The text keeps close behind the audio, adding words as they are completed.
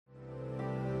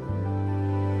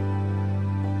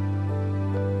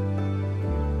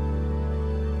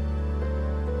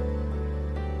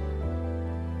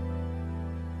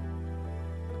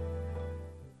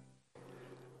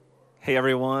Hey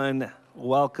everyone,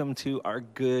 welcome to our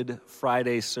Good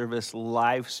Friday service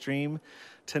live stream.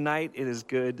 Tonight it is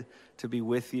good to be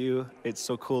with you. It's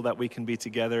so cool that we can be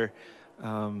together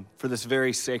for this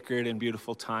very sacred and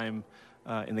beautiful time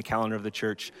in the calendar of the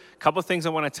church. A couple of things I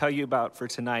want to tell you about for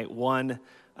tonight. One,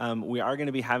 we are going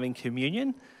to be having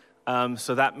communion.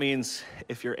 So that means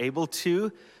if you're able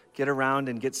to, get around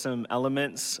and get some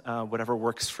elements. Whatever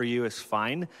works for you is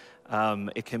fine.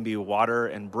 It can be water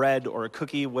and bread or a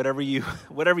cookie, whatever you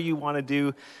want to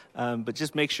do. But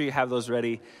just make sure you have those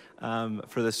ready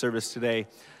for the service today.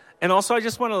 And also, I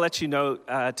just want to let you know,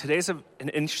 today's an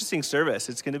interesting service.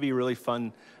 It's going to be really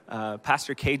fun.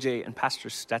 Pastor KJ and Pastor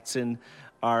Stetson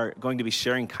are going to be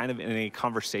sharing kind of in a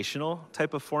conversational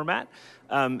type of format.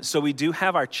 So we do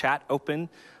have our chat open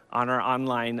on our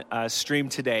online stream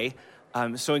today.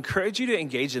 So encourage you to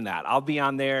engage in that. I'll be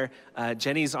on there.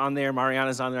 Jenny's on there.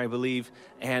 Mariana's on there, I believe.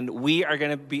 And we are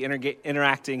going to be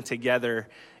interacting together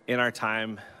in our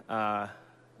time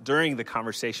during the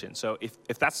conversation. So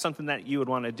if that's something that you would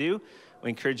want to do, we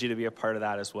encourage you to be a part of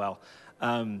that as well.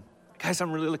 Guys,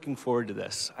 I'm really looking forward to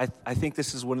this. I think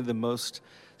this is one of the most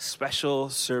special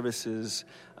services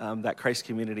that Christ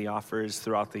Community offers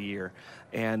throughout the year.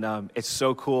 And it's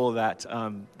so cool that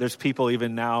there's people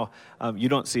even now, you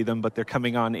don't see them, but they're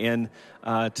coming on in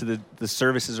to the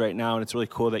services right now, and it's really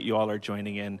cool that you all are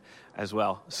joining in as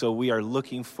well. So we are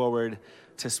looking forward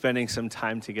to spending some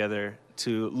time together,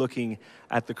 to looking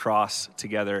at the cross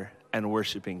together and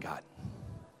worshiping God.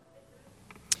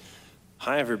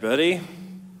 Hi, everybody.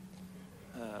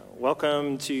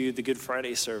 Welcome to the Good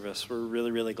Friday service. We're really,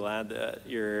 really glad that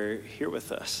you're here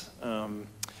with us.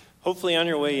 Hopefully on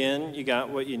your way in, you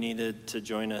got what you needed to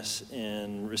join us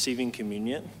in receiving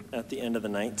communion at the end of the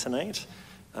night tonight.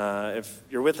 If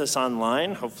you're with us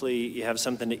online, hopefully you have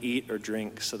something to eat or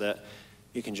drink so that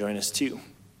you can join us too.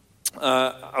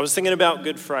 I was thinking about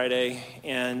Good Friday,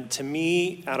 and to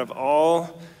me, out of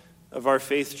all of our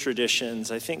faith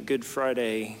traditions, I think Good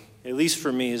Friday, at least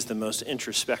for me, is the most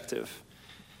introspective.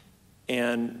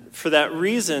 And for that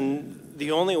reason,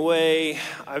 the only way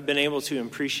I've been able to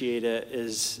appreciate it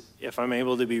is if I'm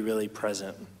able to be really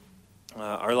present.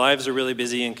 Our lives are really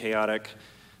busy and chaotic.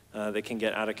 They can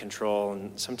get out of control,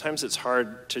 and sometimes it's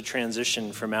hard to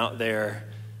transition from out there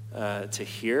to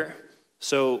here.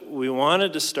 So we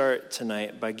wanted to start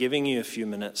tonight by giving you a few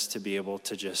minutes to be able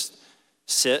to just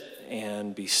sit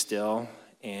and be still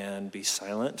and be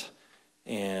silent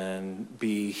and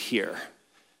be here.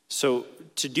 So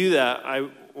to do that, I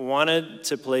wanted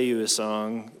to play you a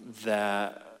song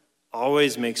that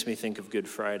always makes me think of Good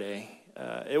Friday.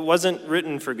 It wasn't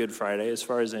written for Good Friday, as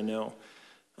far as I know.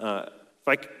 If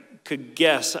I could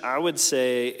guess, I would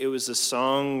say it was a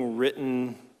song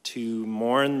written to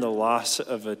mourn the loss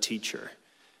of a teacher.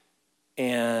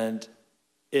 And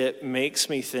it makes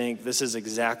me think this is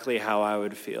exactly how I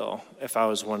would feel if I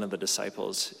was one of the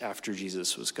disciples after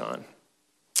Jesus was gone.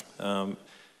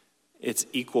 It's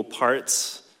equal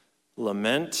parts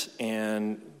lament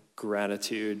and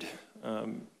gratitude.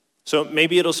 So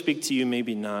maybe it'll speak to you,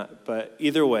 maybe not. But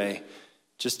either way,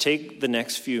 just take the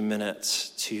next few minutes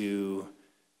to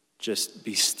just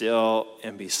be still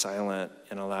and be silent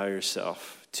and allow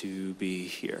yourself to be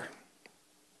here.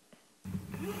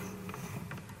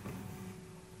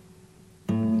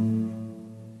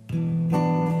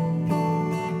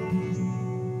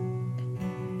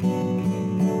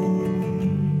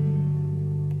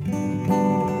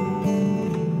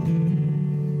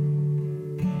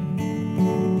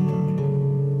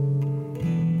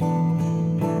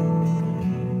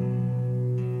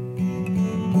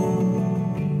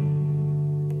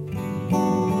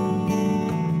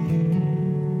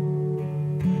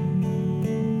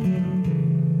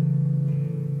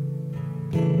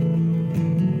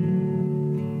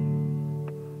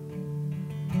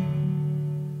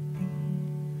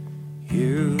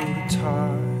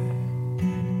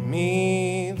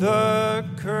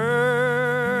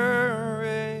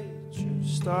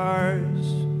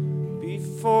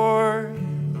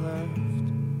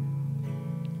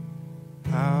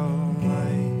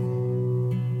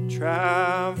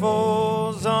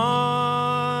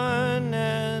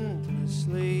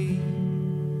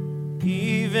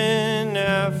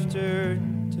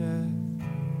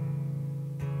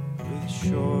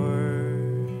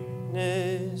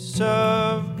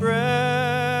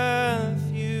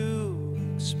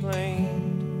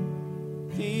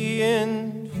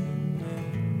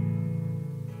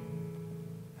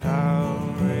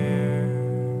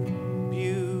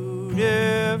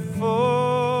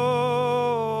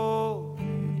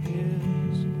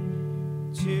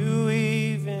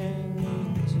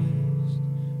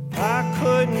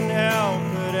 Couldn't help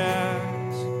but ask.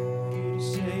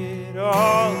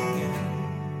 all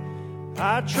again.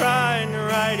 I tried to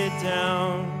write it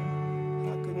down,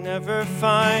 I could never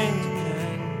find a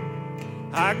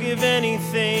pen. I'd give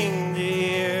anything to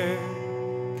hear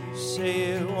you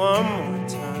say it one more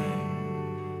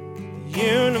time. The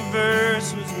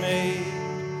universe was made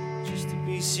just to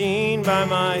be seen by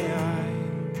my eyes.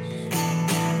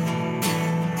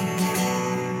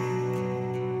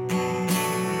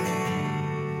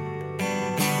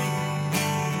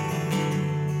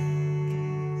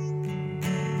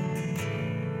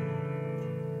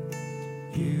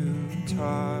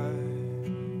 Taught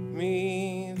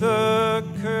me the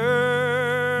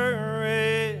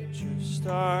courage of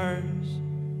stars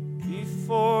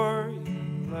before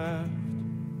you left.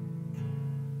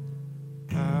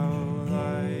 How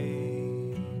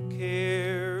light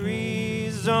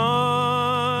carries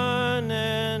on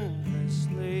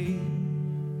endlessly,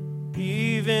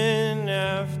 even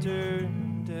after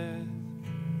death,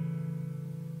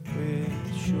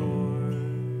 with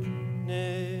shortness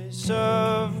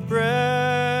of breath.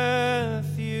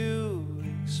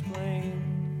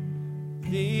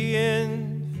 The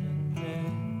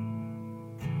infinite,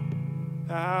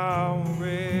 how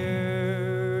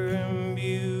rare and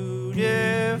beautiful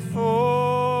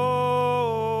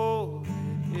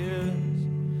it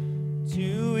is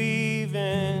to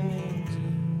even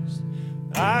exist.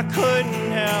 I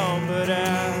couldn't help but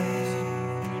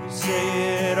ask you to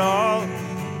say it all.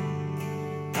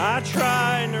 I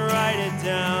tried to write it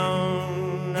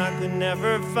down, I could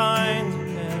never find it.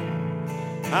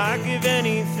 I'd give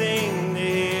anything to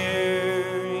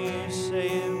hear you say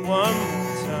it one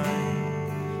more time.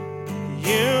 The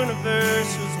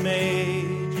universe was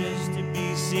made just to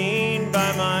be seen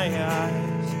by my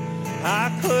eyes.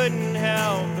 I couldn't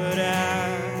help but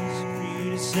ask for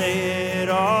you to say it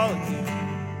all again.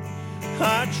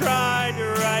 I tried to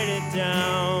write it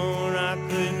down, I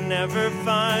could never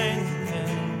find a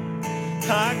pen.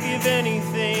 I'd give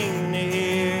anything to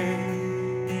hear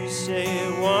you say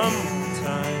it one more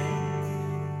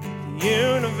time. The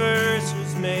universe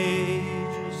was made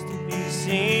just to be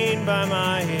seen by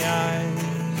my eyes.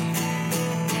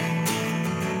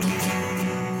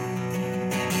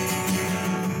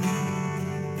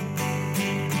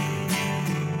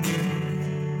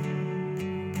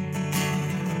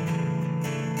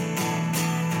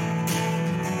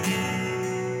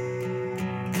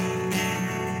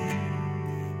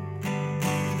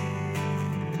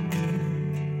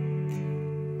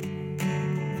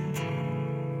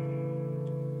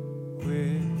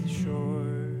 With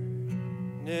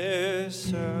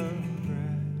shortness of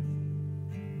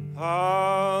breath,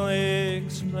 I'll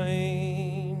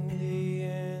explain the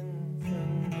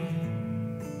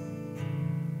infinite,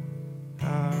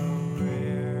 how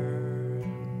rare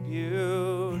and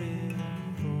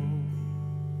beautiful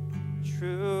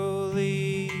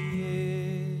truly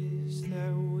is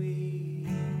that we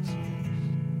exist.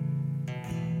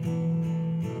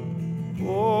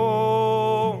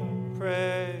 Oh,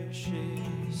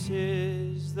 precious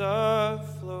is the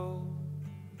flow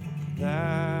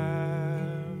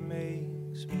that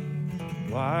makes me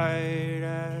white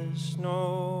as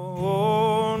snow.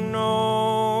 Oh,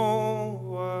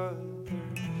 no other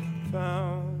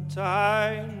fount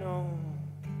I know,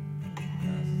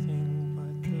 nothing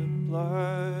but the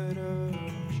blood of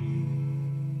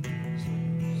Jesus.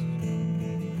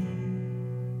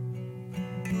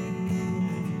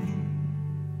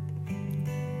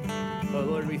 But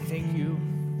Lord, we thank you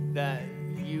that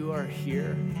you are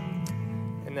here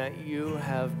and that you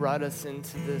have brought us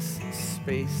into this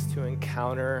space to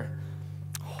encounter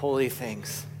holy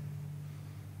things.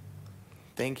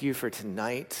 Thank you for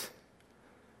tonight,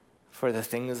 for the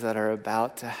things that are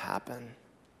about to happen,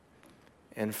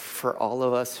 and for all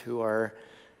of us who are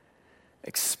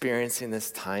experiencing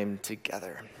this time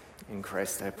together. In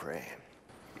Christ I pray.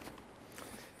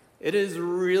 It is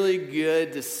really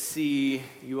good to see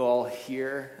you all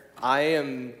here. I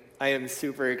am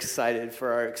super excited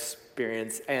for our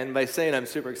experience. And by saying I'm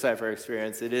super excited for our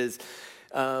experience, it is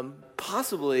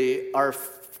possibly our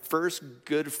first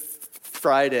Good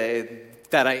Friday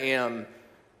that I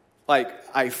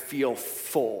feel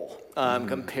full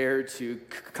compared to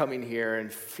coming here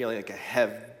and feeling like a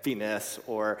heaviness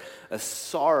or a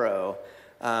sorrow.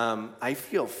 I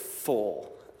feel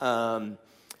full. And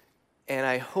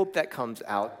I hope that comes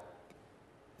out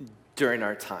during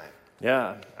our time.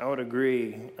 Yeah, I would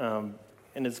agree. And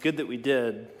it's good that we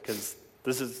did, because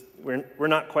we're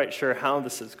not quite sure how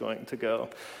this is going to go.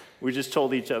 We just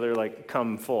told each other,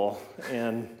 come full.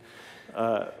 And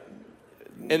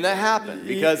that happened,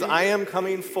 because I am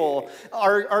coming full.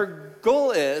 Our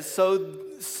goal is,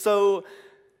 so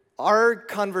our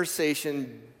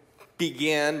conversation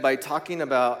began by talking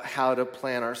about how to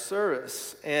plan our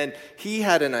service. And he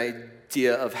had an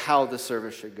idea of how the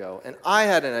service should go. And I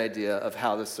had an idea of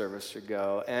how the service should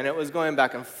go. And it was going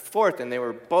back and forth, and they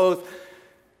were both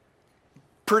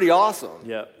pretty awesome.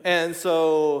 Yep. And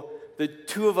so the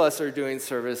two of us are doing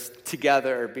service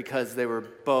together because they were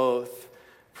both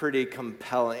pretty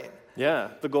compelling. Yeah,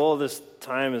 the goal of this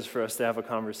time is for us to have a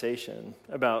conversation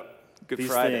about Good these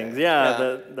Friday. things.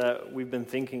 Yeah. That we've been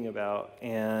thinking about,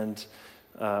 and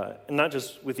not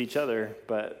just with each other,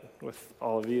 but with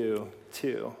all of you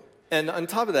too. And on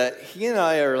top of that, he and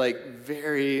I are like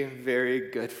very,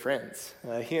 very good friends.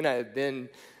 He and I have been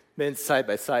side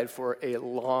by side for a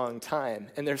long time,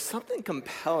 and there's something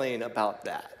compelling about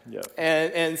that. Yep.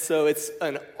 And so it's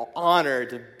an honor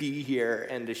to be here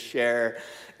and to share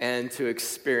and to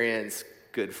experience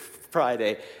Good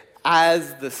Friday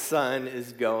as the sun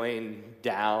is going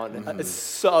down.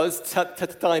 So I was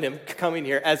telling him, coming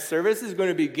here, as service is going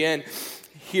to begin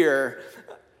here,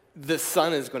 the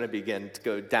sun is going to begin to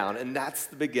go down, and that's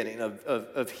the beginning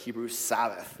of Hebrew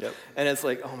Sabbath. Yep. And it's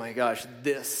like, oh my gosh,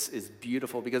 this is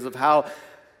beautiful because of how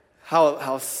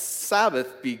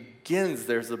Sabbath begins.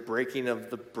 There's the breaking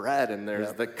of the bread, and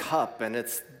there's the cup, and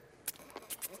it's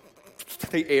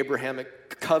the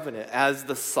Abrahamic covenant as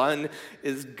the sun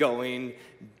is going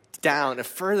down. And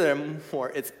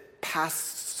furthermore, it's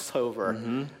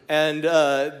Passover, and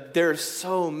there's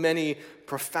so many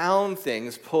profound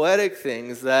things, poetic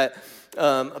things that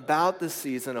about the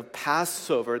season of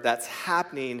Passover that's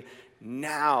happening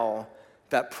now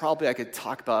that probably I could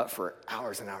talk about for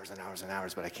hours and hours and hours and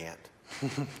hours, but I can't.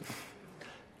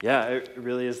 Yeah, it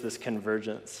really is this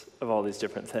convergence of all these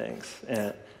different things,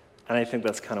 and I think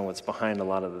that's kind of what's behind a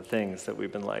lot of the things that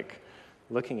we've been like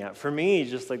looking at. For me,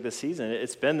 just like this season,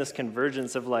 it's been this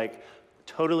convergence of like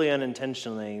totally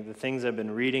unintentionally, the things I've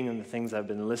been reading and the things I've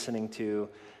been listening to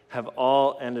have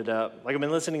all ended up, like I've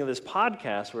been listening to this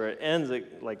podcast where it ends,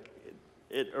 like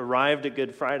it arrived at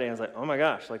Good Friday, and I was like, oh my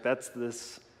gosh, like that's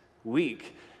this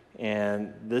week.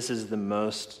 And this is the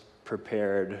most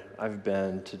prepared I've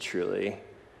been to truly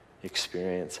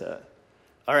experience it.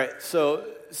 All right, so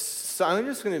I'm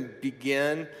just going to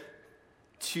begin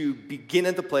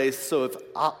at the place. So if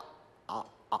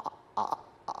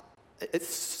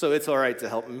it's all right to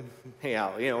help me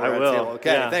out. You know, we're I at will. table.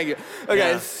 Okay, Yeah. thank you.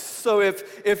 Okay, Yeah. so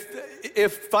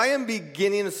if I am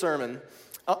beginning a sermon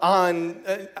on,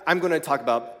 I'm going to talk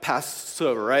about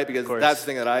Passover, right? Because that's the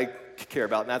thing that I care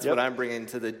about, and that's what I'm bringing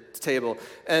to the table.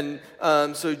 And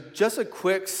so just a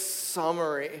quick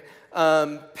summary.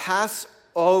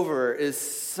 Passover is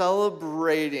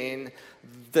celebrating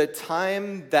the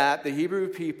time that the Hebrew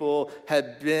people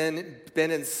had been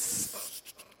in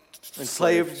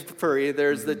slavery.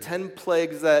 There's the 10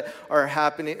 plagues that are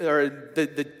happening, or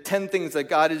the 10 things that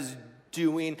God is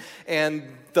doing, and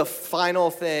the final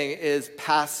thing is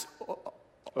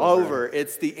Passover.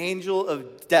 It's the angel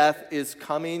of death is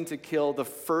coming to kill the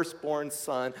firstborn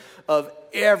son of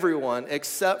everyone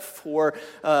except for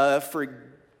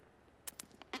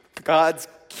God's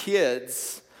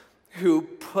kids who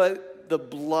put the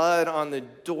blood on the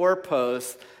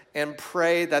doorpost and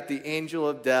pray that the angel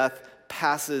of death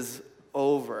passes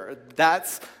over.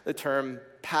 That's the term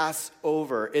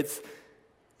Passover. It's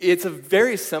a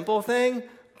very simple thing,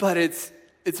 but it's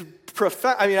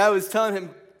profound. I mean, I was telling him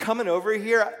coming over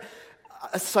here,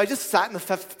 so I just sat in the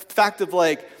fact of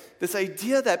like this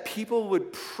idea that people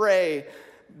would pray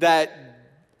that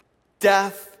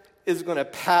death is going to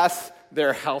pass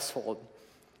their household.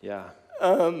 Yeah.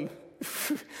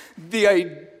 The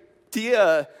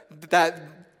idea that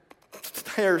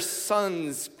their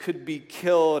sons could be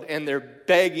killed and they're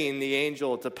begging the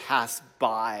angel to pass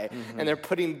by, and they're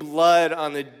putting blood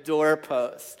on the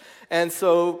doorpost. And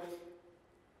so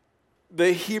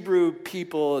the Hebrew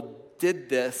people did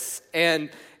this, and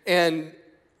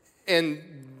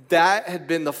that had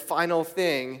been the final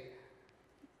thing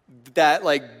that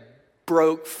like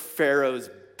broke Pharaoh's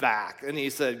back, and he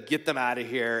said, "Get them out of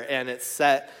here," and it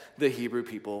set the Hebrew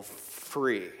people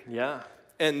free. Yeah.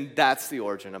 And that's the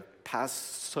origin of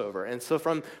Passover. And so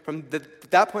from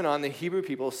that point on, the Hebrew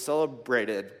people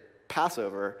celebrated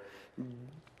Passover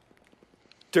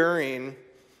during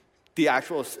the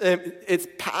actual.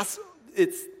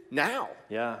 It's now.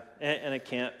 Yeah, and it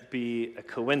can't be a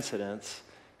coincidence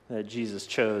that Jesus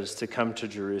chose to come to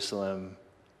Jerusalem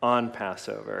on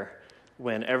Passover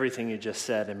when everything you just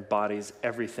said embodies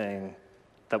everything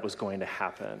that was going to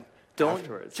happen. Don't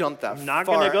afterwards. jump that I'm not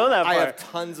far. going to go that far. I have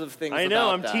tons of things I know,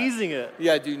 about I'm that. teasing it.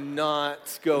 Yeah, do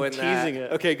not go in that. teasing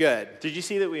it. Okay, good. Did you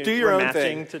see that we Do your were own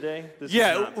matching thing. today? This is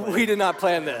Yeah, not planned. we did not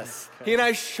plan this. He and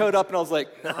I showed up, and I was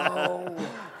like, no.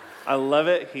 I love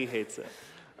it. He hates it.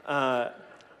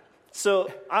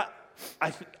 So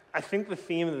I think the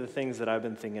theme of the things that I've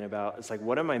been thinking about is like,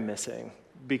 what am I missing?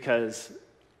 Because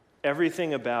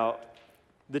everything about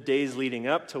the days leading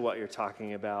up to what you're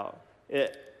talking about,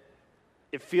 it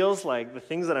feels like the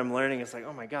things that I'm learning, it's like,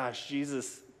 oh my gosh,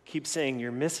 Jesus keeps saying,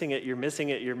 you're missing it, you're missing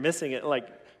it, you're missing it. Like,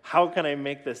 how can I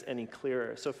make this any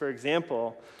clearer? So for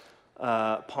example,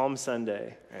 Palm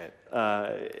Sunday,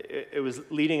 it was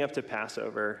leading up to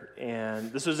Passover,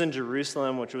 and this was in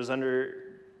Jerusalem, which was under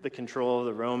the control of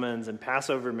the Romans, and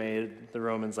Passover made the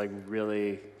Romans like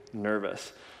really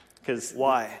nervous. Because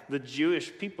why? The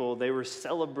Jewish people, they were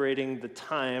celebrating the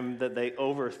time that they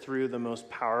overthrew the most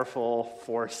powerful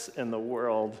force in the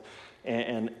world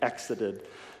and exited.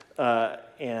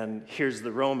 And here's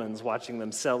the Romans watching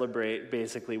them celebrate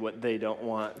basically what they don't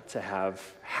want to have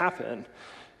happen.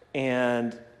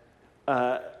 And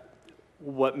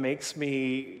what makes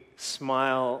me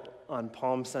smile on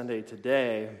Palm Sunday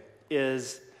today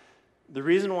is the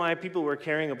reason why people were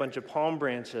carrying a bunch of palm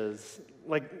branches,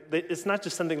 it's not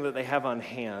just something that they have on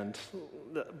hand,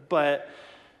 but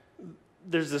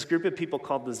there's this group of people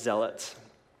called the Zealots,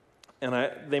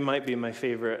 and they might be my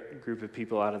favorite group of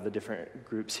people out of the different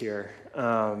groups here.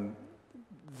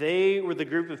 They were the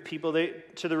group of people,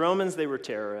 to the Romans, they were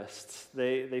terrorists.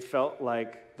 They felt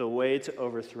like the way to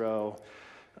overthrow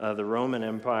the Roman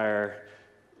Empire,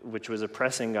 which was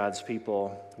oppressing God's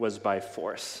people, was by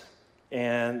force.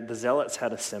 And the Zealots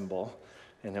had a symbol,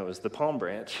 and it was the palm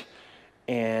branch.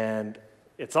 And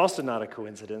it's also not a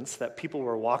coincidence that people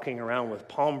were walking around with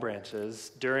palm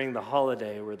branches during the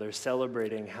holiday where they're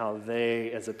celebrating how they,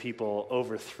 as a people,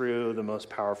 overthrew the most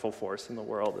powerful force in the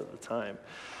world at the time.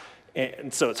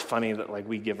 And so it's funny that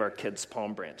we give our kids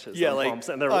palm branches. Yeah, and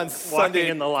they're on walking Sunday,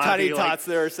 in the lobby, Tiny Tots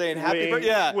there saying happy birthday.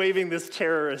 Yeah, waving this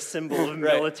terrorist symbol of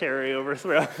military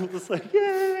overthrow. It's like,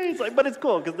 yay! It's like, but it's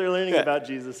cool because they're learning about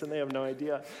Jesus and they have no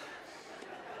idea.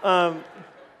 But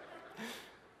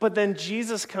then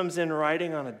Jesus comes in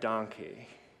riding on a donkey,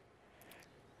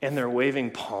 and they're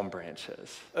waving palm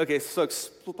branches. Okay, so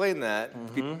explain that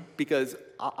because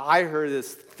I heard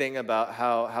this thing about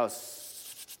how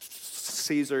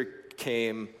Caesar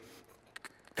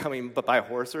coming by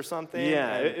horse or something?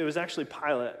 Yeah, it was actually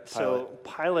Pilate. So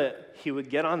Pilate, he would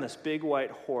get on this big white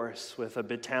horse with a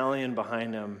battalion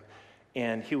behind him,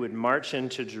 and he would march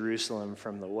into Jerusalem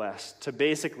from the west to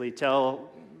basically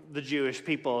tell the Jewish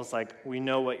people, it's like, we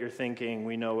know what you're thinking,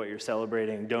 we know what you're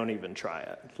celebrating, don't even try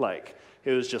it.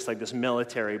 It was just like this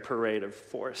military parade of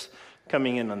force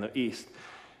coming in on the east.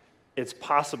 It's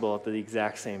possible at the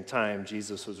exact same time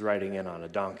Jesus was riding in on a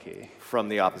donkey. From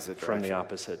the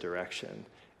opposite direction.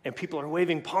 And people are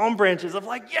waving palm branches of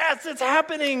yes, it's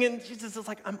happening. And Jesus is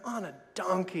like, I'm on a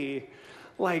donkey.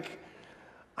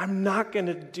 I'm not going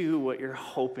to do what you're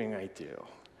hoping I do.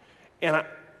 And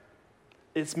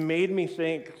it's made me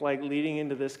think, leading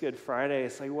into this Good Friday,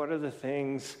 it's what are the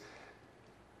things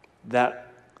that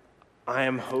I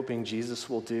am hoping Jesus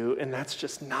will do, and that's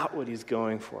just not what he's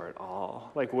going for at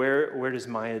all. Where does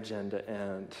my agenda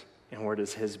end, and where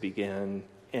does his begin,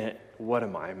 and what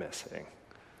am I missing?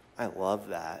 I love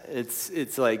that.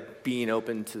 It's like being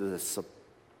open to the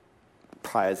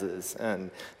surprises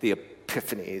and the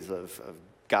epiphanies of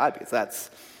God, because that's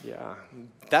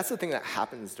the thing that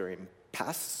happens during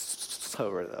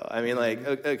Passover, though. I mean,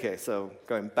 okay, so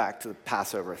going back to the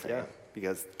Passover thing,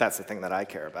 because that's the thing that I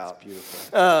care about. It's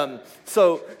beautiful.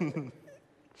 So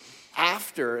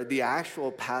after the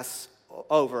actual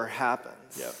Passover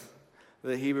happens,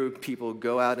 the Hebrew people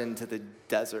go out into the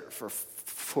desert for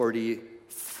 40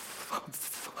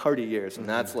 years, and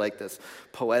that's like this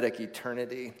poetic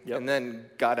eternity. And then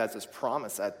God has this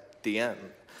promise at the end.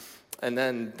 And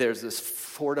then there's this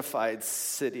fortified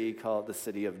city called the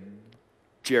city of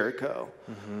Jericho.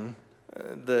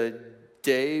 The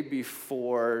day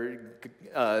before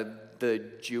the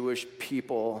Jewish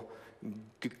people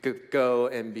go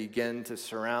and begin to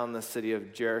surround the city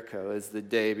of Jericho is the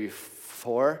day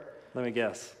before. Let me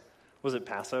guess. Was it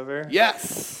Passover?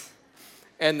 Yes.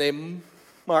 And they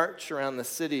march around the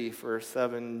city for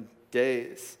 7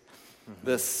 days,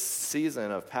 this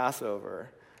season of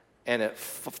Passover, and it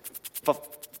falls,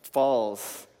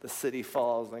 the city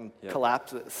falls and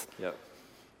collapses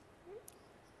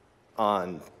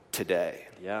on today.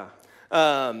 It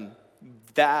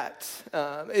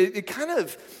kind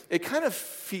of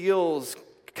feels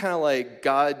kind of like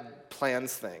God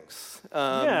plans things.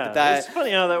 It's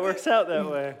funny how that works out that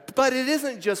way. But it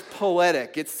isn't just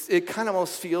poetic. It kind of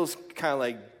almost feels kind of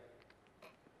like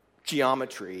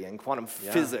geometry and quantum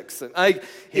physics, and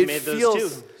he made those too.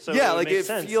 So it makes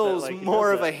sense feels that,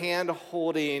 more of a hand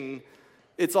holding.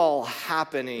 it's all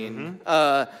happening.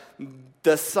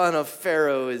 The son of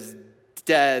Pharaoh is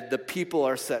dead. The people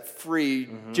are set free.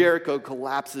 Jericho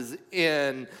collapses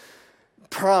in.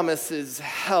 Promises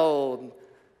held.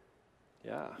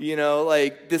 Yeah. You know,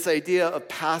 like this idea of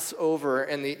Passover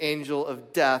and the angel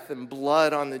of death and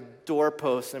blood on the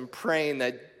doorposts and praying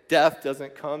that death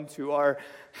doesn't come to our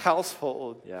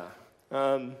household. Yeah.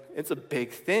 It's a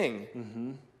big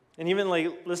thing. And even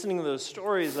like listening to those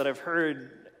stories that I've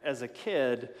heard as a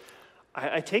kid,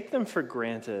 I take them for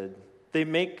granted. They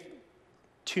make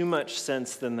too much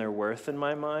sense than they're worth in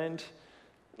my mind.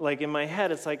 Like in my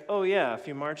head, it's like, oh yeah, if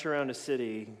you march around a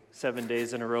city 7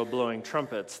 days in a row blowing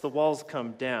trumpets, the walls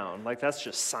come down. Like that's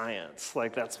just science.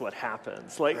 Like that's what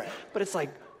happens. Like, but it's like,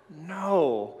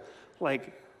 no.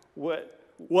 Like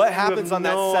What happens on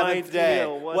that seventh day?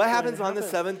 What happens on the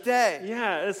seventh day?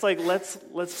 Yeah, it's like let's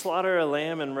slaughter a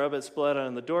lamb and rub its blood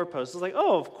on the doorpost. It's like,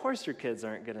 oh, of course your kids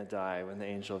aren't going to die when the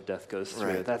angel of death goes through.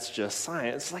 Right. That's just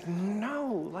science. It's like,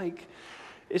 no, like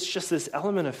it's just this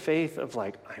element of faith of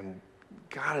like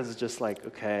God is just like,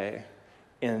 okay,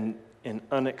 in an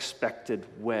unexpected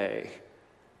way,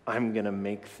 I'm going to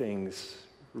make things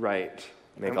right.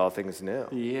 Make all things new.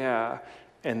 Yeah,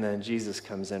 and then Jesus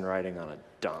comes in riding on a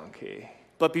donkey.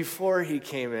 But before he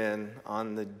came in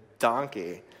on the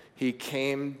donkey, he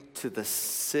came to the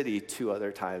city 2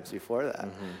 other times before that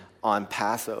on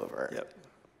Passover. Yep.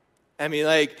 I mean,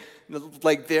 like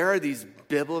there are these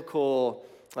biblical,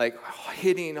 like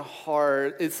hitting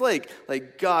hard. It's like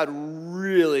God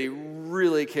really,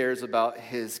 really cares about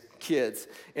his kids,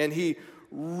 and he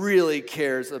really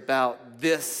cares about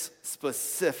this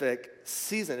specific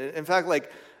season. In fact,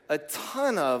 like a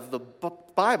ton of the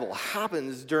Bible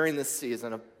happens during the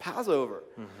season of Passover.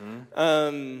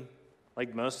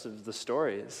 Like most of the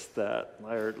stories that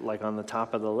are like on the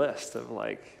top of the list of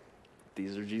like,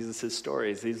 these are Jesus'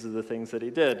 stories. These are the things that he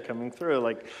did coming through,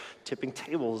 like tipping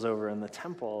tables over in the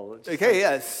temple. Okay,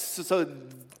 yeah. So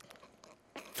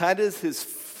that is his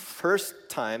first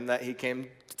time that he came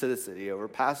to the city over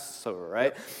Passover,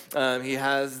 right? He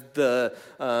has the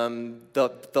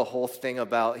whole thing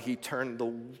about he turned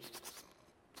the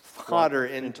water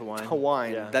into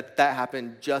wine. Yeah. That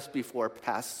happened just before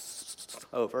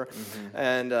Passover,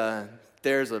 and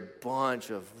there's a bunch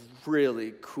of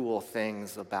really cool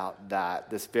things about that.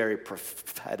 This very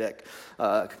prophetic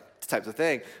types of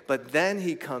thing. But then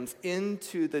he comes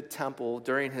into the temple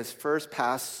during his first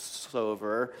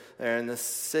Passover there in the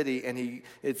city, and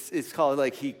it's called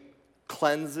like he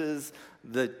cleanses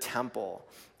the temple.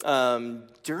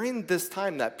 During this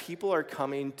time that people are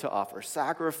coming to offer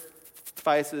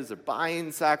sacrifices or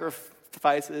buying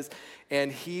sacrifices,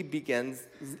 and he begins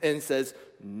and says,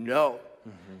 no.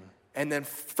 And then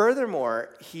furthermore,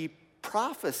 he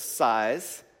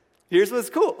prophesies. Here's what's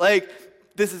cool. Like,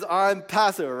 this is on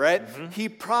Passover, right? He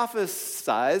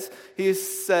prophesies. He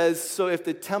says, so if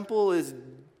the temple is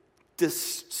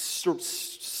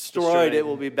destroyed, it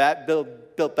will be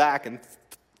built back in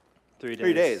 3 days.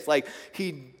 3 days. Like,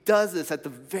 he does this at the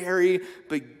very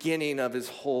beginning of his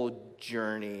whole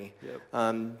journey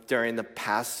during the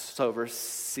Passover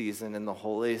season in the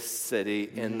holy city,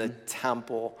 in the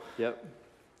temple. Yep.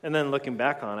 And then looking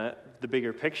back on it, the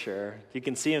bigger picture, you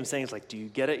can see him saying, it's like, do you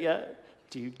get it yet?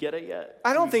 Do you get it yet?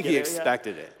 I don't think he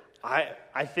expected it.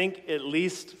 I think at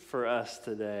least for us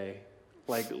today,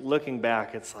 like looking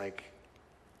back, it's like,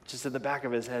 just in the back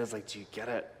of his head, it's like, do you get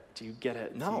it? Do you get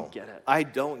it? No, do you get it? I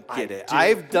don't get it. Do. I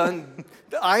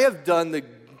have done the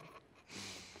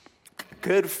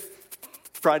Good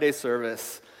Friday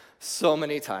service so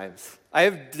many times. I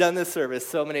have done this service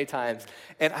so many times,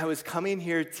 and I was coming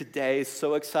here today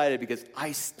so excited because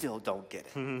I still don't get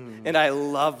it, and I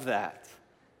love that.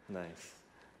 Nice.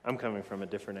 I'm coming from a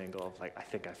different angle of like, I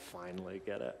think I finally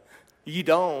get it. You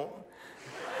don't.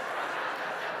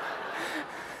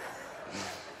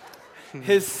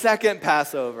 His second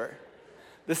Passover.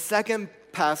 The second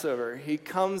Passover, he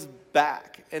comes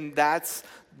back, and that's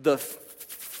the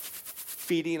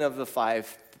feeding of the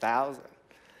 5,000.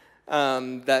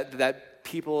 That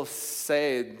people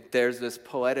say there's this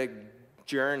poetic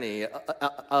journey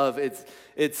of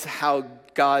it's how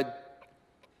God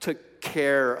took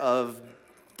care of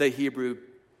the Hebrew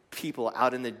people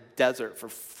out in the desert for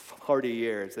 40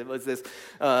 years. It was this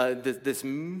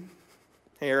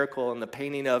miracle and the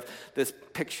painting of this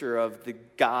picture of the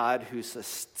God who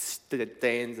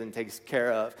sustains and takes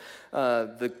care of.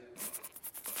 The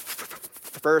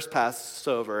first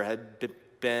Passover had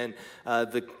been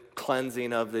the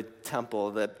cleansing of the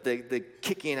temple, the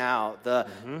kicking out, the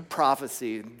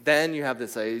prophecy. Then you have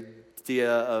this idea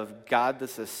of God the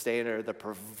sustainer, the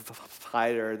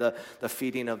provider, the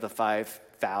feeding of the 5,000.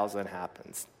 1000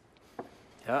 happens.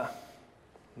 Yeah.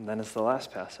 And then it's the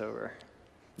last Passover.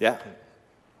 Yeah.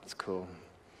 That's cool.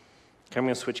 Okay, I'm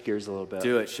going to switch gears a little bit.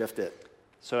 Do it, shift it.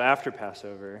 So after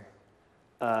Passover,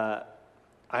 I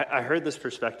heard this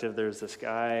perspective. There's this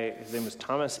guy, his name was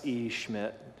Thomas E.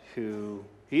 Schmidt, who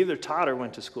he either taught or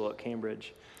went to school at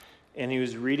Cambridge. And he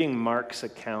was reading Mark's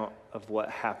account of what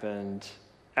happened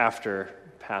after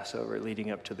Passover,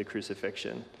 leading up to the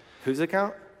crucifixion. Whose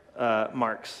account?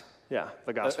 Mark's. Yeah,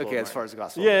 the Gospel. Okay, of as Mark. far as the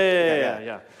gospel.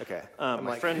 Yeah. Okay. My I'm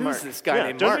like, friend who's Mark. this guy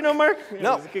named Don't Mark? you know Mark? Yeah,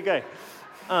 No. He's a good guy.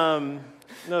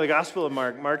 No, the Gospel of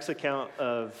Mark, Mark's account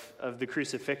of the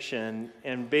crucifixion,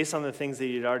 and based on the things that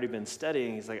he'd already been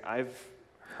studying, he's like, I've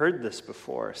heard this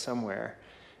before somewhere.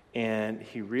 And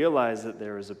he realized that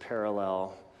there was a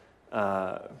parallel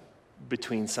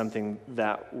between something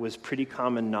that was pretty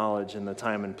common knowledge in the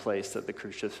time and place that the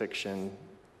crucifixion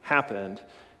happened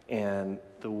and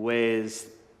the ways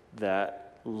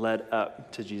that led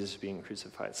up to Jesus being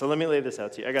crucified. So let me lay this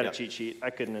out to you. I got a cheat sheet. I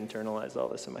couldn't internalize all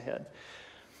this in my head.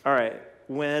 All right,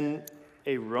 when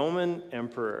a Roman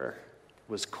emperor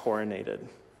was coronated,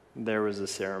 there was a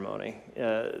ceremony.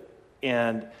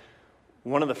 And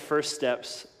one of the first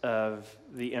steps of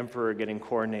the emperor getting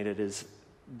coronated is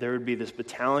there would be this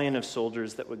battalion of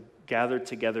soldiers that would gather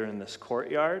together in this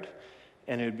courtyard,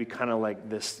 and it would be kind of like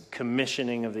this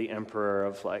commissioning of the emperor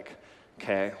of like,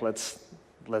 okay, let's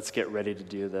get ready to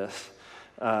do this.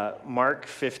 Mark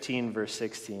 15, verse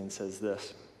 16 says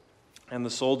this, and the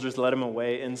soldiers led him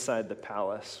away inside the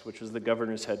palace, which was the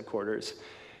governor's headquarters,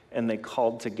 and they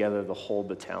called together the whole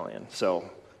battalion.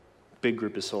 So, big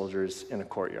group of soldiers in a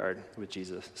courtyard with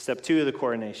Jesus. Step 2 of the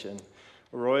coronation.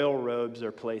 Royal robes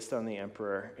are placed on the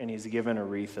emperor, and he's given a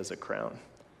wreath as a crown.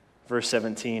 Verse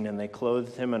 17, and they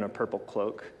clothed him in a purple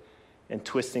cloak, and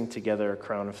twisting together a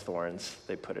crown of thorns,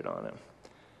 they put it on him.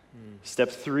 Step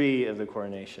 3 of the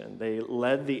coronation. They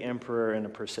led the emperor in a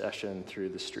procession through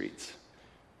the streets.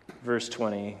 Verse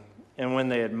 20, and when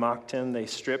they had mocked him, they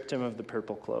stripped him of the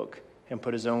purple cloak and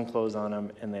put his own clothes on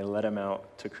him, and they led him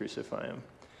out to crucify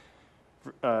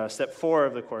him. Step 4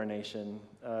 of the coronation,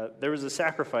 there was a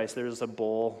sacrifice. There was a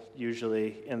bull,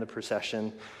 usually, in the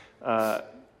procession.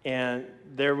 And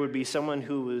there would be someone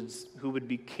who would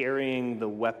be carrying the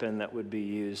weapon that would be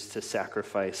used to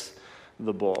sacrifice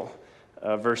the bull.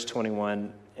 Verse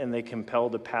 21, and they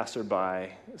compelled a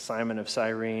passerby, Simon of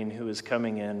Cyrene, who was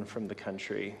coming in from the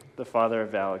country, the father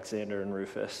of Alexander and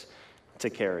Rufus, to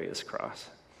carry his cross.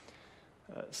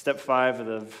 Step 5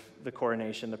 of the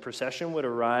coronation, the procession would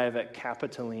arrive at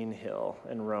Capitoline Hill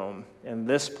in Rome, and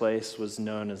this place was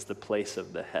known as the place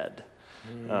of the head.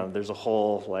 There's a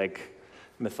whole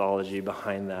mythology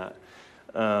behind that.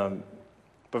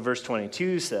 But verse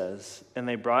 22 says, and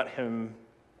they brought him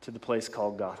to the place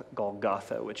called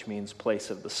Golgotha, which means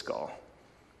place of the skull.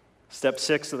 Step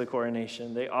 6 of the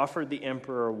coronation, they offered the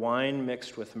emperor wine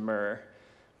mixed with myrrh,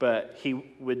 but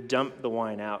he would dump the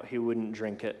wine out. He wouldn't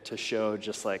drink it to show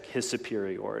just his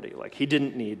superiority. He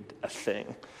didn't need a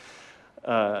thing.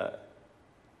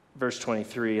 Verse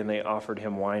 23, and they offered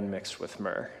him wine mixed with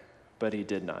myrrh, but he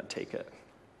did not take it.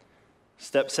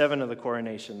 Step 7 of the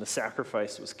coronation, the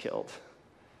sacrifice was killed.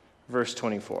 Verse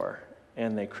 24,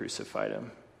 and they crucified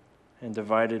him and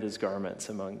divided his garments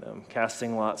among them,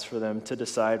 casting lots for them to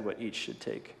decide what each should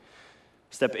take.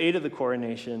 Step 8 of the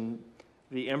coronation,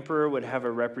 the emperor would have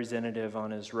a representative on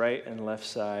his right and left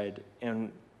side,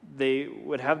 and they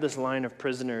would have this line of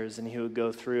prisoners, and he would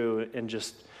go through and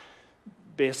just,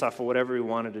 based off of whatever he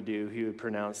wanted to do, he would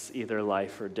pronounce either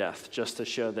life or death, just to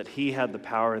show that he had the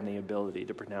power and the ability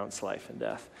to pronounce life and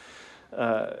death.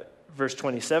 Verse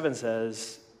 27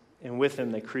 says, and with him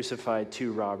they crucified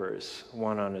 2 robbers,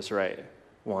 one on his right,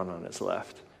 one on his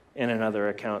left. And in other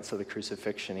accounts of the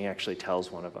crucifixion, he actually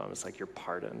tells one of them, it's you're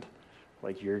pardoned.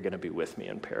 You're going to be with me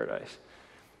in paradise.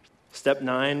 Step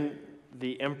 9,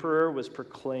 the emperor was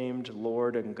proclaimed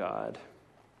Lord and God.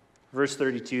 Verse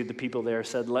 32, the people there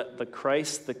said, let the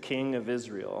Christ, the King of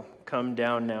Israel, come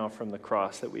down now from the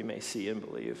cross that we may see and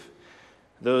believe.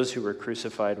 Those who were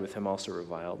crucified with him also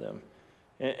reviled him.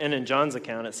 And in John's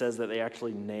account, it says that they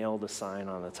actually nailed a sign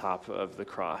on the top of the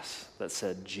cross that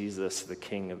said, Jesus, the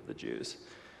King of the Jews.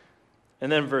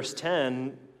 And then verse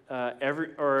 10,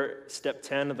 step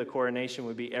 10 of the coronation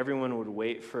would be everyone would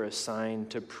wait for a sign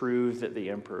to prove that the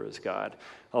emperor is God.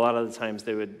 A lot of the times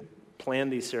they would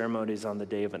plan these ceremonies on the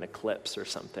day of an eclipse or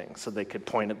something, so they could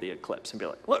point at the eclipse and be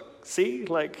like, look, see,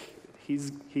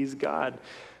 he's God.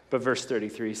 But verse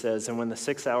 33 says, and when the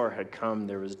 6th hour had come,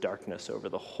 there was darkness over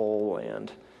the whole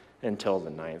land until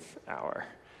the 9th hour,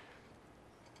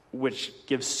 which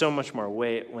gives so much more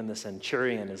weight when the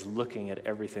centurion is looking at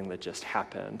everything that just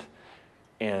happened.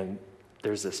 and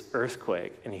there's this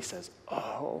earthquake, and he says,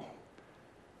 oh,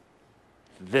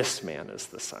 this man is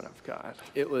the Son of God.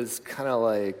 It was kind of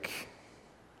like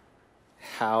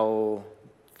how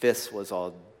this was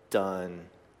all done.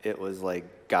 It was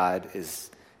like God is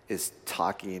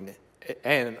talking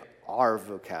in our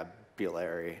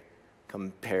vocabulary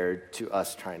compared to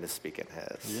us trying to speak in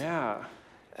his. Yeah.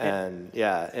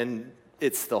 And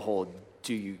it's the whole,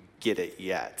 do you get it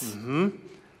yet? Mm-hmm.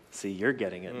 See, you're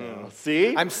getting it now.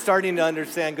 See? I'm starting to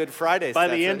understand Good Friday. By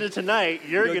the end of tonight,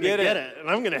 you're going to get it, and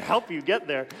I'm going to help you get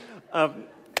there. And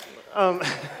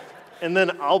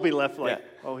then I'll be left like,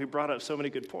 oh, he brought up so many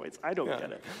good points. I don't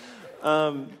get it.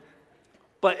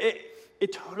 But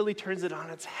it totally turns it on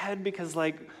its head because,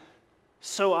 like,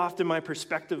 so often my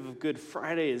perspective of Good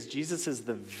Friday is Jesus is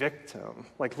the victim.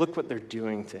 Like, look what they're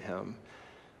doing to him.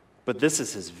 But this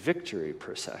is his victory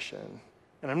procession.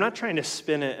 And I'm not trying to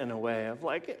spin it in a way of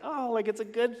like, oh, like it's a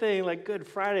good thing, like Good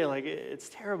Friday, like it's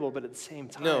terrible, but at the same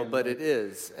time. No, but it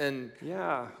is. And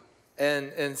yeah.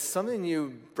 And something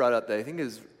you brought up that I think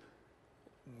is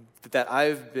that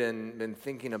I've been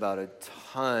thinking about a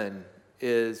ton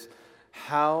is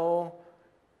how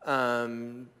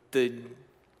the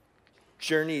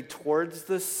journey towards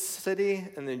the city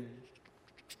and the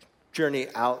journey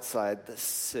outside the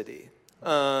city.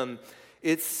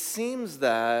 It seems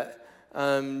that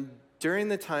during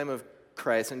the time of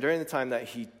Christ and during the time that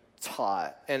he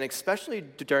taught, and especially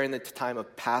during the time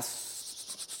of Passovers,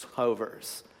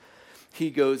 he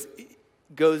goes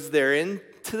there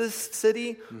into the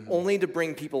city only to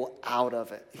bring people out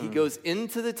of it. He goes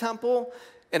into the temple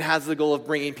and has the goal of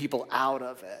bringing people out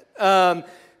of it.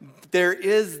 There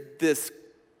is this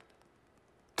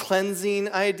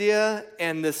cleansing idea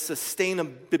and the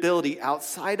sustainability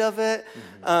outside of it.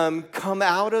 Come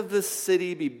out of the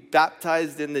city, be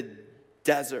baptized in the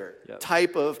desert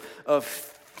type of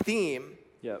theme.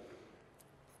 Yep.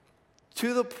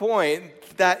 To the point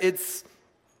that it's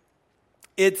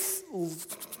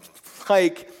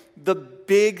like the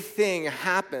big thing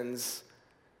happens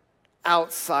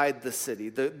outside the city.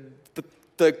 The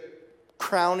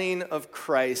crowning of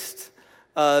Christ,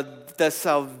 the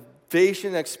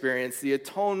salvation experience, the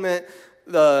atonement,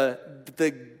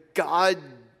 the God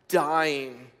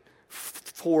dying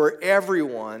for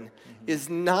everyone is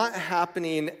not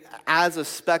happening as a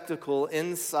spectacle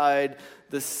inside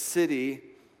the city,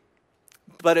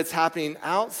 but it's happening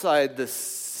outside the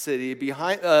city,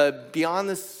 beyond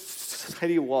the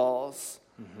city walls.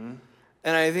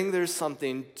 And I think there's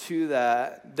something to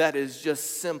that is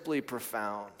just simply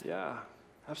profound. Yeah,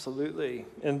 absolutely.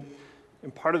 And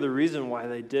part of the reason why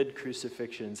they did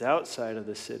crucifixions outside of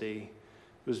the city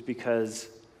was because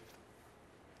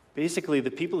basically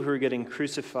the people who were getting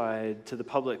crucified to the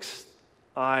public's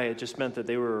eye, it just meant that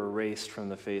they were erased from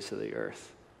the face of the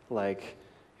earth. Like,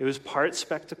 it was part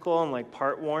spectacle and like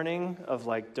part warning of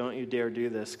like, don't you dare do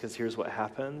this because here's what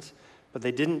happens. But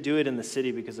they didn't do it in the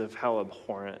city because of how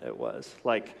abhorrent it was.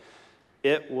 Like,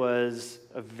 it was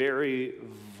a very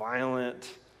violent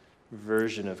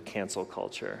version of cancel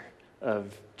culture,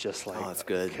 of just like, that's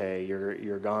good. Okay,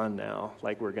 you're gone now.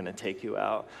 Like, we're going to take you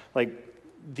out. Like,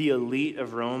 the elite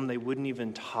of Rome, they wouldn't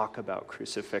even talk about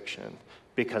crucifixion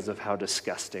because of how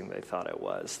disgusting they thought it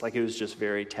was. Like, it was just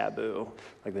very taboo.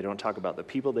 Like, they don't talk about the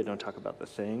people, they don't talk about the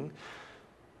thing.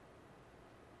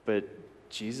 But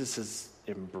Jesus is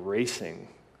albracing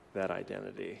that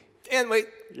identity. And wait,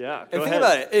 yeah, and think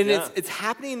about it. And it's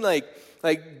happening like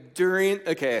during.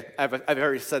 Okay, I've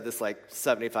already said this like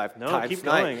 75 times. No, keep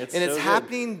going. It's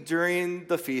happening during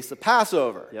the feast of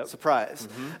Passover. Yep. Surprise.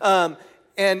 And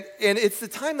it's the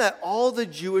time that all the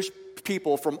Jewish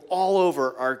people from all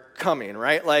over are coming,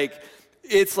 right? Like,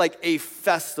 it's like a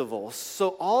festival. So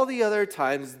all the other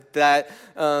times that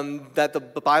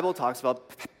the Bible talks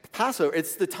about Passover,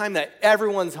 it's the time that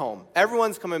everyone's home,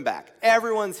 everyone's coming back,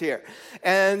 everyone's here.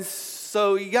 And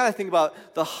so you got to think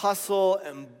about the hustle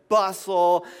and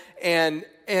bustle, and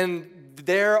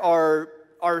there are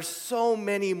so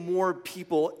many more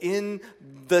people in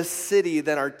the city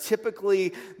than are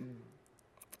typically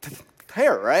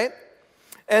there, right?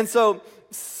 And so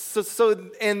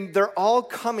and they're all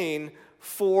coming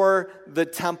for the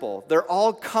temple. They're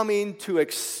all coming to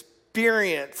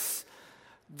experience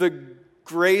the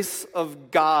grace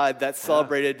of God that's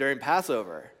celebrated during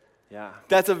Passover. Yeah.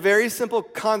 That's a very simple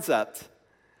concept.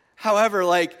 However,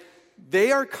 like,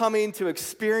 they are coming to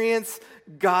experience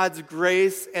God's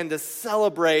grace and to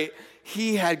celebrate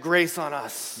He had grace on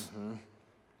us.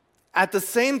 At the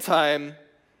same time,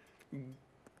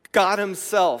 God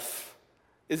Himself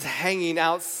is hanging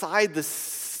outside the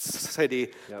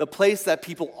city, the place that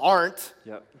people aren't.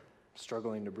 Yep.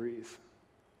 Struggling to breathe.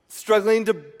 struggling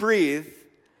to breathe.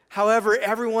 However,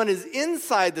 everyone is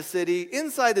inside the city,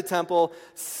 inside the temple,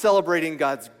 celebrating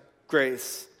God's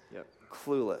grace. Yep.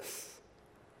 Clueless.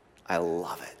 I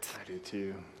love it. I do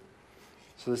too.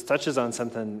 So this touches on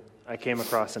something I came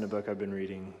across in a book I've been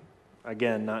reading.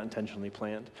 Again, not intentionally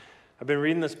planned. I've been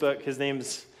reading this book. His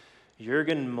name's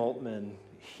Jürgen Moltmann.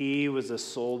 He was a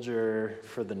soldier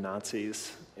for the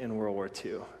Nazis in World War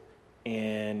II.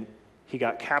 And he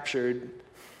got captured,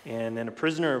 and in a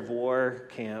prisoner of war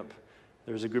camp,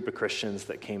 there was a group of Christians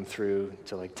that came through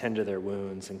to like tend to their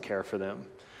wounds and care for them.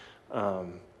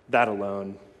 That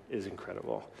alone is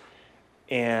incredible.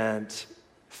 And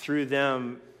through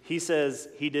them, he says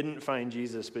he didn't find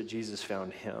Jesus, but Jesus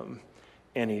found him.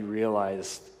 And he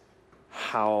realized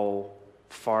how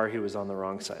far he was on the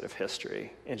wrong side of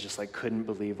history and just like couldn't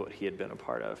believe what he had been a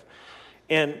part of.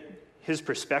 And his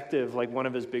perspective, like one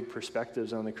of his big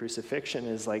perspectives on the crucifixion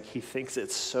is like he thinks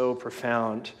it's so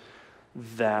profound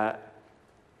that,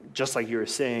 just like you were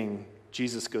saying,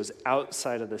 Jesus goes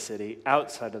outside of the city,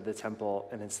 outside of the temple,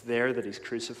 and it's there that he's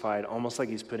crucified, almost like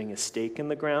he's putting a stake in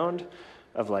the ground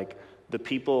of like the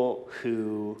people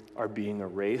who are being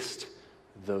erased,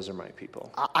 those are my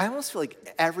people. I almost feel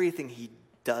like everything he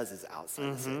does is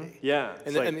outside the city. Yeah.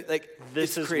 And like, I mean, like,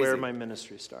 this is crazy. where my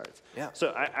ministry starts. Yeah. So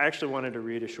I actually wanted to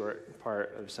read a short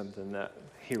part of something that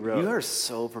he wrote. You are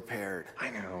so prepared. I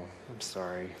know. I'm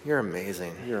sorry. You're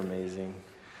amazing. You're amazing.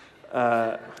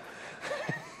 Can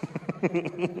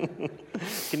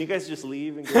you guys just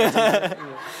leave and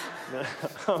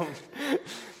go?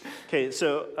 Okay,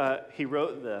 so he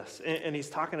wrote this, and he's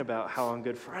talking about how on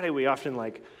Good Friday we often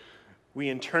we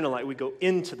internalize, we go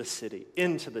into the city,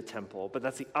 into the temple, but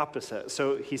that's the opposite.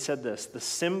 So he said this: the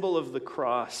symbol of the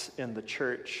cross in the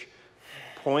church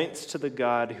points to the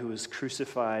God who was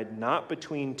crucified not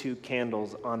between two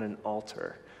candles on an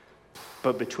altar,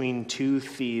 but between two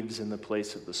thieves in the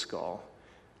place of the skull,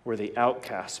 where the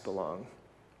outcasts belong,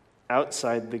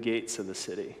 outside the gates of the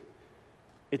city.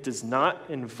 It does not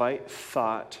invite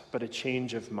thought, but a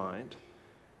change of mind.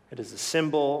 It is a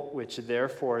symbol which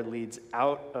therefore leads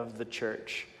out of the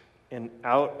church and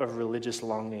out of religious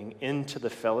longing into the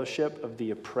fellowship of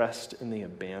the oppressed and the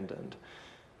abandoned.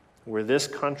 Where this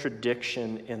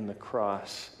contradiction in the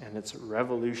cross and its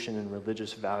revolution in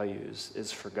religious values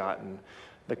is forgotten,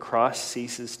 the cross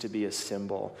ceases to be a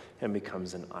symbol and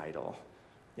becomes an idol,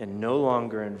 and no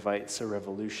longer invites a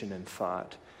revolution in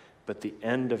thought, but the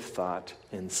end of thought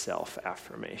in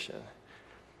self-affirmation.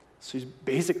 So he's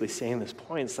basically saying this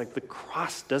point. It's like the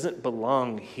cross doesn't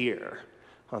belong here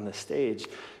on the stage.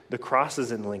 The cross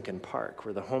is in Lincoln Park,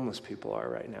 where the homeless people are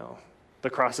right now.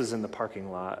 The cross is in the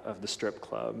parking lot of the strip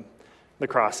club. The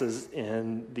cross is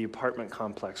in the apartment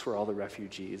complex where all the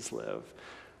refugees live.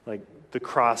 Like, the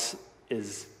cross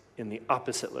is in the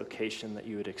opposite location that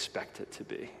you would expect it to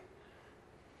be.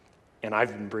 And I've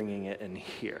been bringing it in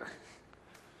here.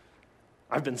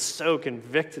 I've been so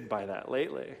convicted by that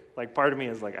lately. Like, part of me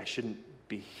is like, I shouldn't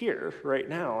be here right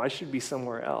now. I should be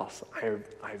somewhere else.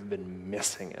 I've been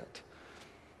missing it.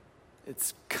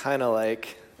 It's kind of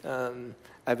like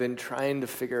I've been trying to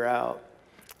figure out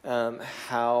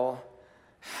how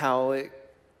it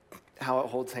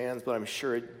holds hands, but I'm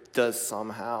sure it does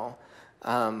somehow.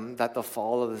 That the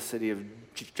fall of the city of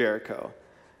Jericho,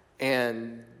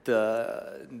 and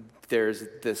there's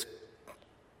this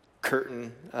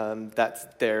curtain that's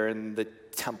there in the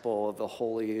temple of the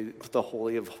holy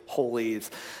of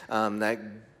holies,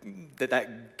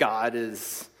 that God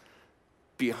is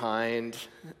behind,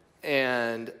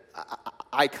 and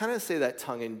I kind of say that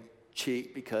tongue in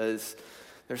cheek because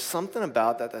there's something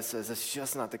about that says it's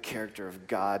just not the character of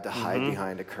God to hide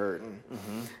behind a curtain,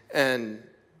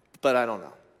 but I don't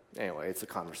know. Anyway, it's a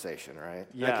conversation, right?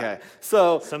 Yeah. Okay.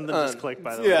 So something just clicked,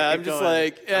 by the way. Yeah, I'm just going.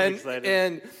 like, I'm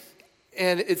excited.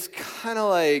 And it's kind of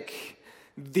like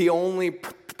the only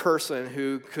person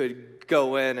who could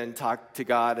go in and talk to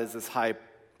God as this high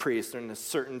priest during a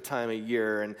certain time of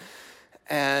year,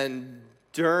 and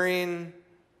during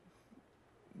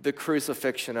the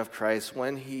crucifixion of Christ,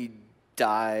 when he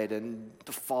died, and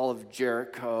the fall of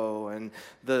Jericho, and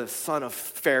the son of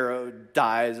Pharaoh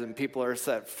dies, and people are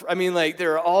set free. I mean, like,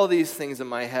 there are all these things in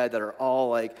my head that are all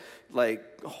like,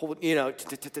 you know,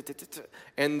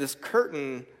 and this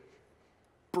curtain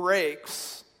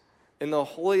breaks in the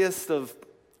holiest of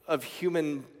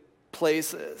human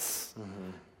places,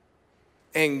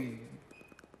 and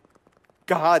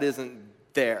God isn't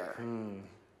there.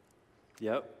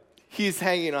 Yep. He's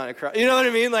hanging on a cross. You know what I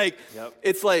mean? Like, Yep.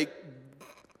 It's like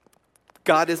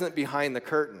God isn't behind the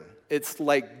curtain. It's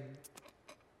like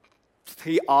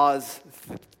the Oz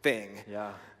thing.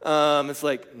 Yeah. It's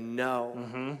like,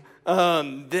 no.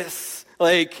 this,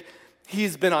 like,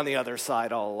 he's been on the other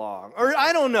side all along. Or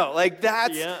I don't know, like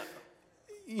that's,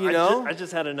 you know? I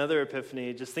just had another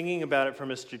epiphany, just thinking about it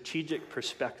from a strategic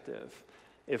perspective.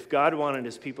 If God wanted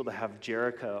his people to have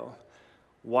Jericho,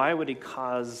 why would he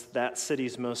cause that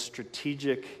city's most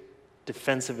strategic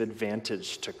defensive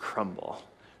advantage to crumble?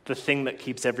 The thing that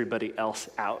keeps everybody else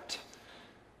out.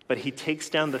 But he takes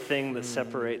down the thing that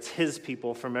separates his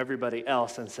people from everybody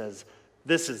else and says,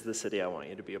 this is the city I want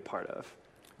you to be a part of,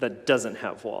 that doesn't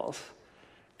have walls.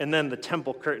 And then the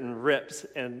temple curtain rips,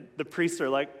 and the priests are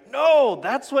like, no,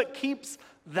 that's what keeps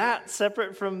that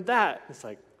separate from that. It's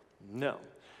like, no.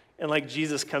 And like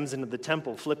Jesus comes into the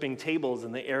temple, flipping tables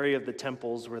in the area of the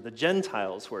temples where the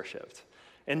Gentiles worshipped.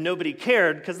 And nobody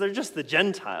cared because they're just the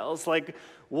Gentiles. Like,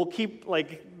 we'll keep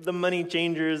like the money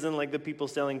changers and like the people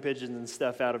selling pigeons and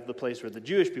stuff out of the place where the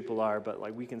Jewish people are, but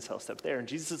like we can sell stuff there. And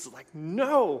Jesus is like,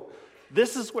 no,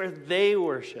 this is where they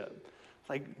worship.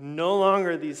 Like, no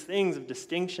longer these things of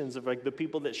distinctions of like the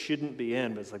people that shouldn't be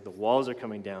in, but it's like the walls are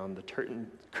coming down, the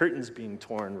curtains being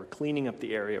torn, we're cleaning up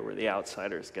the area where the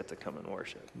outsiders get to come and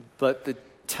worship. But the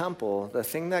temple, the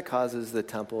thing that causes the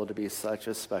temple to be such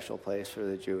a special place for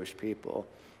the Jewish people,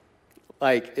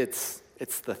 like it's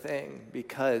the thing,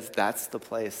 because that's the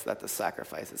place that the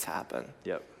sacrifices happen.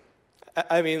 Yep.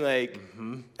 I mean, like,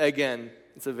 again,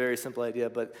 it's a very simple idea,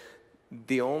 but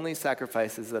the only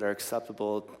sacrifices that are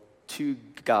acceptable to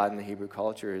God in the Hebrew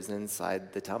culture is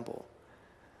inside the temple.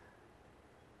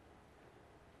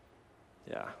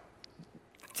 Yeah.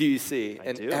 Do you see?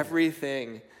 I do.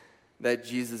 Everything that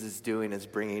Jesus is doing is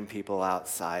bringing people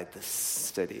outside the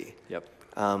city. Yep.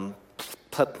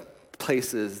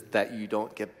 Places that you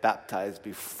don't get baptized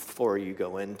before you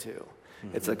go into.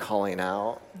 It's a calling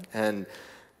out. And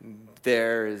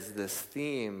there is this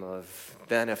theme of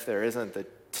then if there isn't the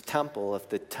temple, if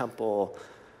the temple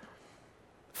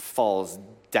falls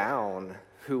down,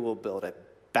 who will build it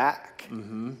back?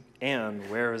 And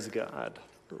where is God?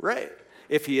 Right.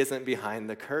 If he isn't behind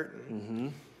the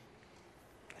curtain.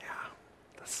 Yeah,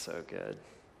 that's so good.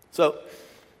 So,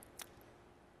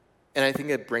 and I think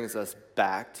it brings us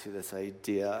back to this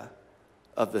idea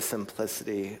of the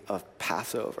simplicity of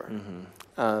Passover.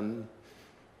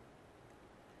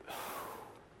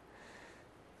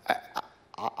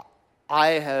 I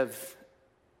have,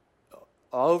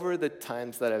 over the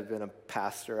times that I've been a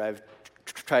pastor, I've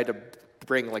tried to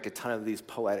bring like a ton of these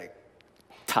poetic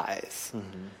ties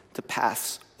to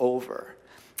pass over.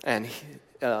 And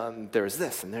there's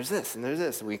this, and there's this, and there's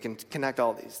this, and we can connect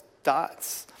all these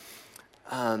dots.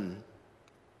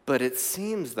 But it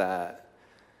seems that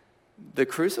the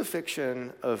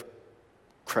crucifixion of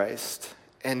Christ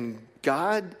and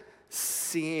God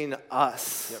seeing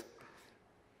us,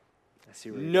 I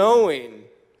see where you're knowing,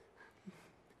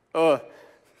 the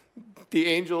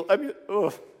angel,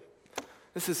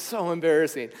 this is so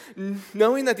embarrassing.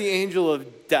 Knowing that the angel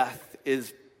of death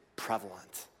is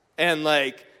prevalent and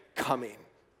like coming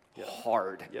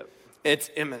hard. Yep. It's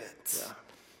imminent. Yeah.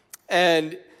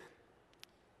 And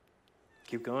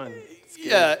keep going.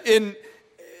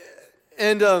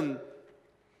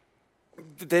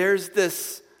 There's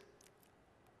this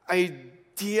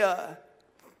idea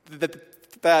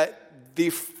that the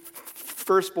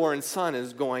firstborn son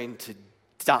is going to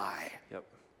die. Yep.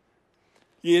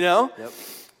 You know? Yep.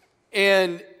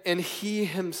 And he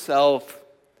himself,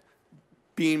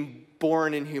 being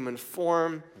born in human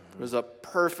form, was a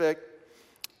perfect,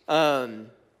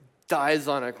 dies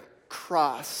on a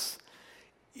cross.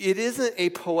 It isn't a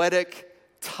poetic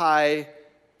tie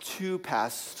to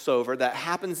Passover that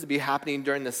happens to be happening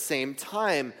during the same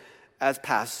time as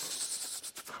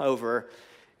Passover.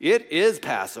 It is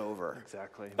Passover.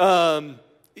 Exactly.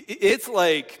 It's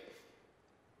like,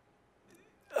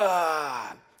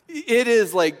 it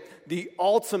is like the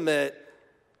ultimate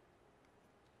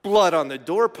blood on the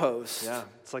doorpost. Yeah,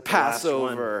 it's like the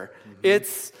Passover. last one.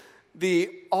 It's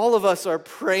all of us are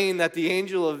praying that the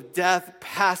angel of death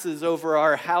passes over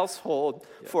our household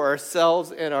for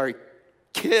ourselves and our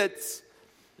kids.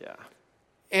 Yeah.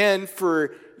 And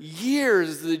for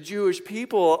years, the Jewish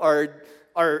people are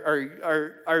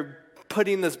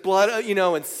putting this blood,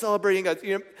 and celebrating God,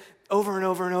 over and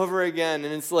over and over again.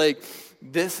 And it's like,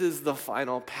 this is the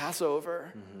final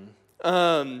Passover.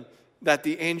 That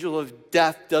the angel of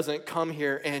death doesn't come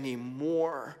here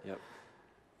anymore. Yep.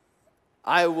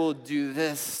 I will do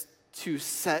this to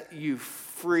set you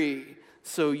free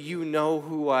so you know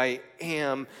who I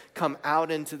am. Come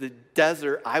out into the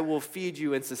desert. I will feed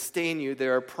you and sustain you.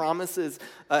 There are promises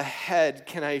ahead.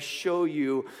 Can I show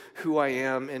you who I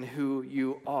am and who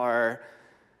you are?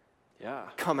 Yeah.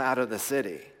 Come out of the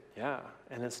city. Yeah.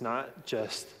 And it's not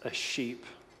just a sheep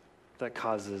that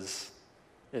causes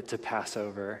it to pass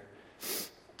over,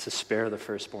 to spare the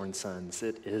firstborn sons.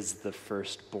 It is the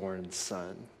firstborn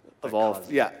son Of all,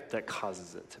 that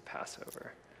causes it to pass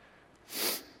over.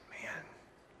 Man,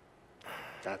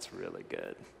 that's really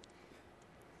good.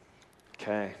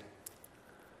 Okay.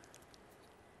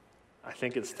 I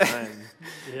think it's time.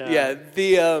 Yeah,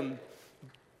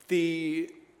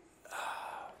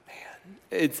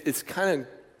 it's kind of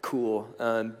cool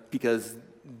because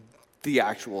the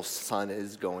actual sun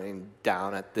is going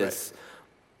down at this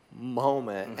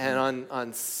moment, and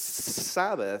on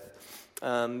Sabbath,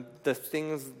 the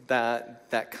things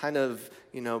that kind of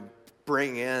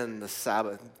bring in the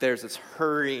Sabbath, there's this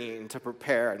hurrying to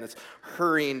prepare and this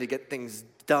hurrying to get things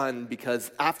done,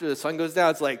 because after the sun goes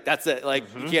down, it's like, that's it. Like,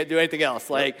 you can't do anything else.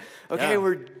 Like, okay,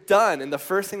 we're done. And the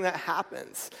first thing that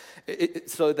happens,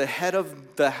 so the head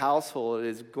of the household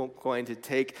is going to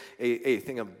take a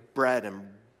thing of bread and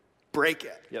break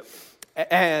it. Yep.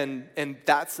 And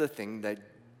that's the thing that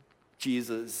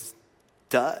Jesus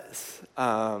does.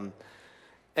 And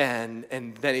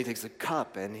then he takes a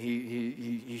cup and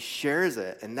he shares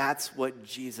it, and that's what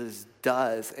Jesus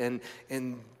does. And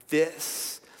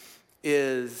this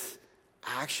is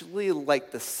actually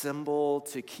like the symbol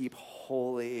to keep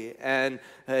holy, and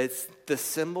it's the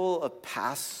symbol of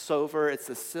Passover. It's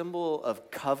the symbol of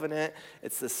covenant.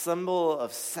 It's the symbol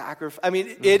of sacrifice. I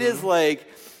mean, it is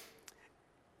like,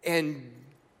 and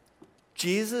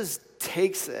Jesus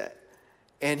takes it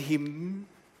and he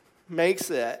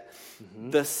makes it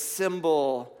the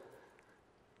symbol.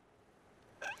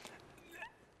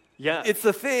 Yeah. It's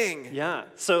the thing. Yeah.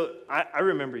 So I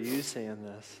remember you saying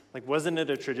this. Like, wasn't it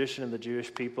a tradition of the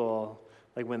Jewish people,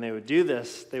 like when they would do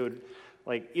this, they would,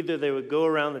 like, either they would go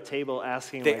around the table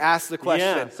asking. They ask the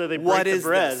question. Yeah, so they break the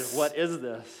bread. This? What is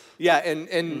this? Yeah,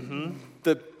 and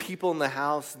the people in the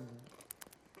house,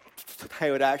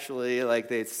 I would actually, like,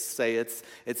 they'd say it's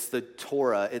the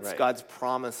Torah, it's God's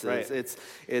promises,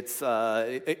 it's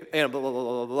and blah, blah, blah,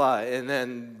 blah, blah. And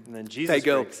then Jesus they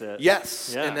go, breaks it.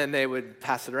 yes, Yeah. and then they would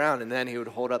pass it around, and then he would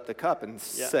hold up the cup and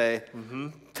say,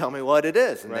 tell me what it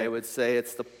is. And they would say,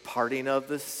 it's the parting of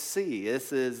the sea.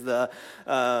 This is the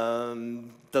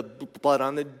blood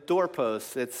on the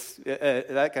doorpost. It's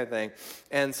that kind of thing.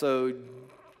 And so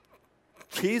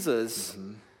Jesus,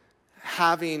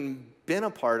 having been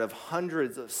a part of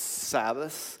hundreds of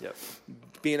Sabbaths,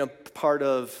 being a part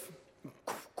of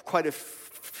quite a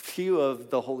few of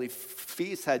the holy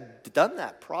feasts, had done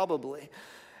that probably.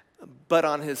 But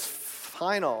on his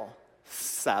final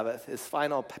Sabbath, his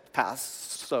final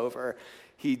Passover,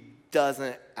 he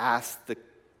doesn't ask the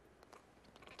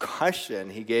question.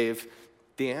 He gave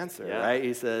the answer, right?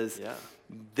 He says,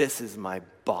 this is my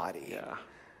body. Yeah,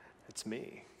 it's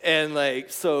me. And like,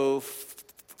 so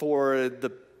for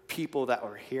the people that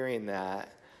were hearing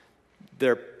that,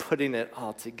 they're putting it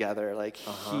all together. Like,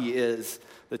 he is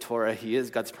the Torah. He is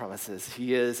God's promises.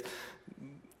 He is,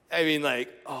 I mean, like,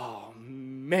 oh,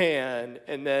 man.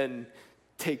 And then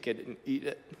take it and eat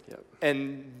it. Yep.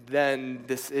 And then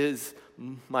this is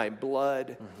my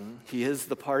blood. He is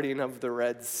the parting of the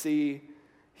Red Sea.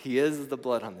 He is the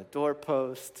blood on the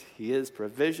doorpost. He is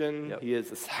provision. He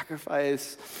is the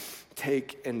sacrifice.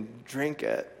 Take and drink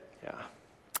it. Yeah.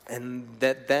 And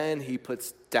that then he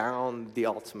puts down the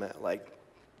ultimate, like,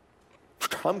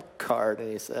 trump card,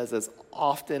 and he says, as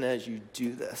often as you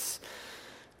do this,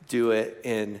 do it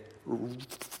in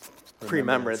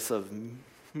remembrance of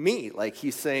me. Like,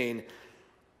 he's saying,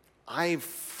 I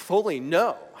fully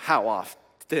know how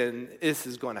often this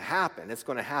is going to happen. It's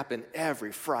going to happen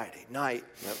every Friday night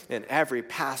and every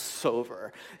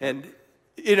Passover. And,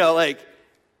 like,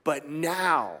 but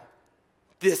now,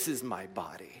 this is my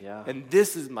body, and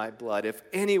this is my blood. If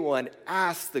anyone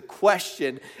asks the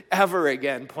question ever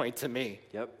again, point to me.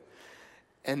 Yep.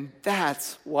 And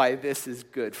that's why this is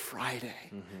Good Friday,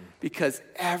 because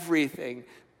everything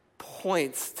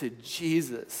points to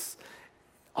Jesus.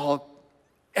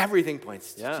 Everything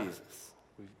points to Jesus.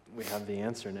 We have the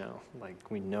answer now. Like,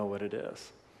 we know what it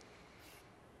is.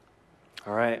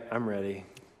 All right, I'm ready.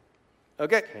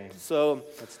 Okay. So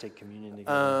let's take communion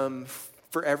together.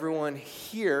 For everyone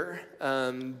here,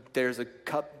 there's a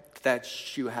cup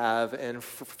that you have, and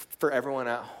for everyone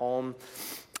at home,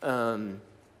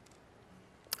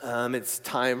 it's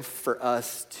time for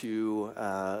us to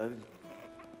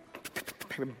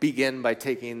begin by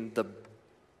taking the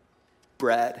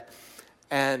bread.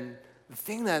 And the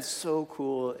thing that's so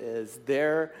cool is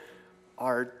there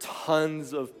are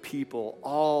tons of people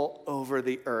all over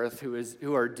the earth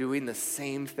who are doing the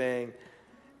same thing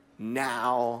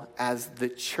now as the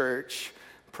church,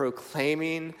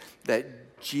 proclaiming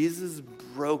that Jesus'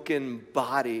 broken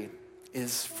body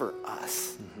is for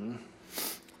us.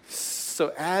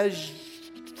 So as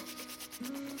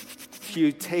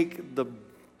you take the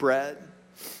bread,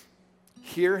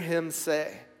 hear him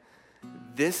say,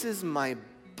 "This is my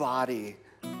body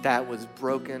that was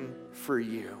broken for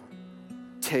you.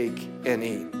 Take and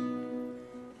eat."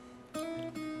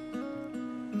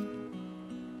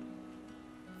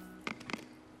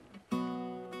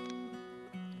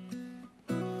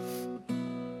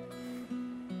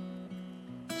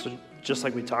 So just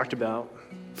like we talked about,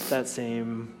 that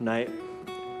same night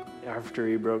after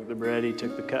he broke the bread, he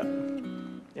took the cup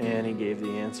and he gave the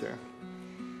answer.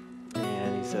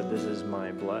 And he said, "This is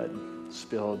my blood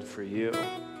spilled for you.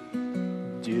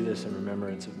 Do this in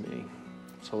remembrance of me."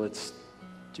 So let's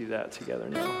do that together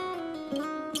now.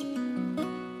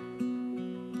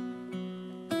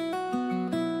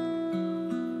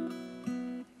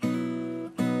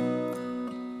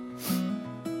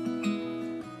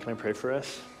 Can I pray for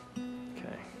us?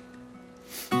 Okay.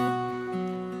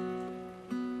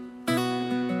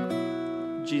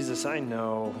 Jesus, I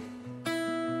know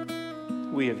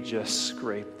we have just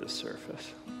scraped the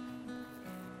surface.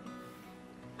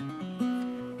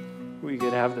 We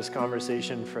could have this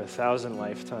conversation for 1,000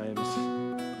 lifetimes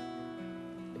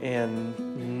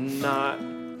and not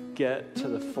get to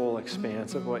the full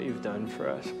expanse of what you've done for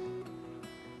us.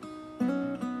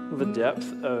 The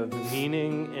depth of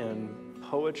meaning and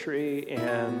poetry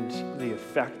and the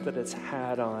effect that it's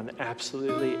had on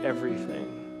absolutely everything.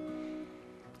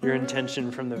 Your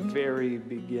intention from the very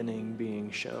beginning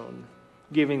being shown,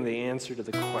 giving the answer to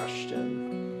the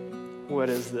question, what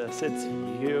is this? It's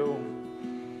you.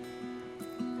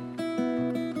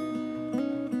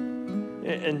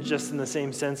 And just in the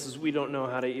same sense as we don't know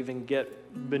how to even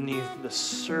get beneath the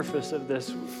surface of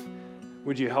this,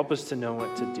 would you help us to know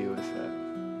what to do with it?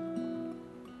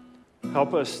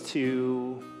 Help us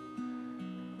to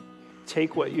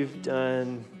take what you've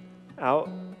done out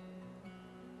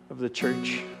of the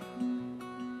church,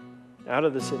 out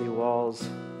of the city walls,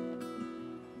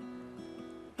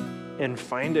 and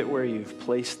find it where you've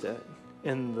placed it,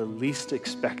 in the least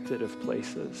expected of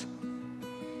places.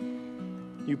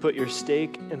 You put your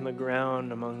stake in the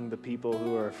ground among the people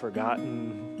who are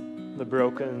forgotten, the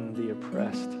broken, the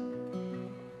oppressed.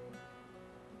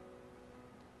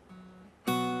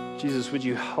 Jesus, would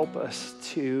you help us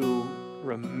to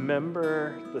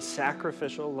remember the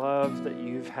sacrificial love that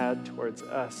you've had towards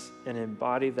us and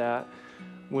embody that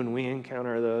when we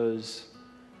encounter those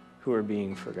who are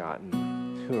being forgotten,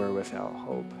 who are without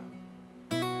hope.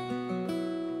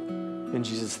 And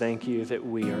Jesus, thank you that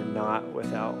we are not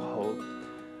without hope,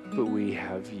 but we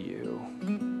have you.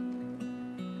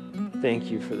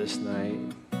 Thank you for this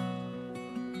night.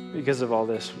 Because of all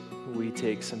this, we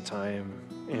take some time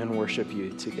and worship you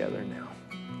together now.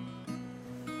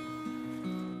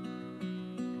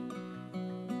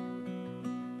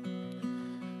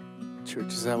 Church,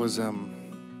 as I was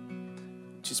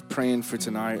just praying for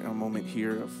tonight, a moment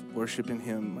here of worshiping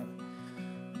him,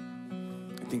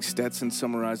 I think Stetson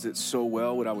summarized it so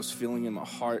well, what I was feeling in my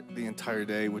heart the entire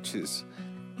day, which is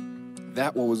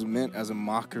that what was meant as a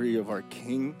mockery of our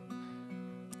King,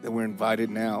 that we're invited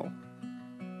now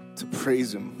to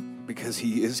praise him because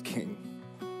he is King.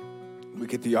 We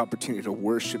get the opportunity to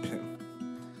worship him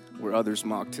where others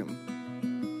mocked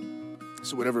him.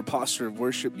 So whatever posture of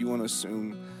worship you want to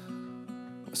assume,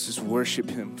 let's just worship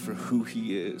him for who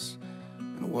he is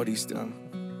and what he's done.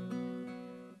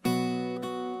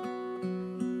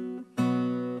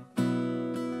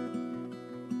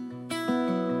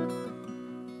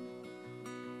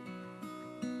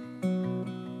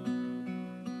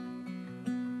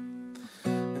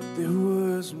 There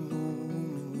was a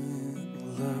moment when the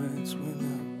lights went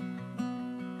out,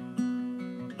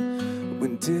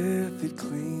 when death had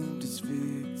claimed its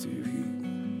victory.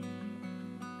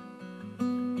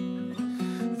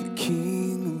 The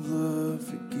King of love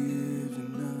had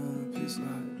given up his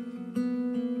life,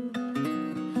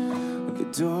 the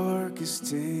darkest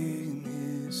day in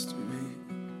history.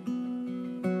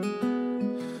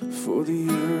 For the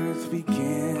earth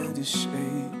began to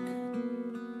shake,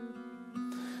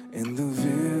 and the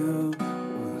veil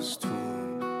was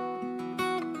torn,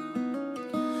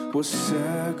 where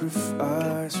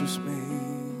sacrifice was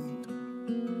made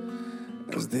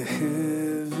as the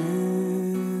heavens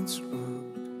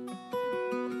roared.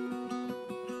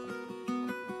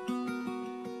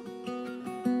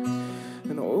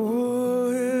 And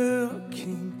oh, hail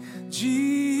King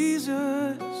Jesus,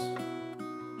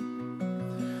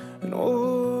 and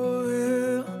oh,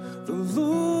 hail the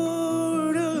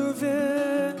Lord of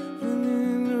heaven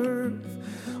and earth.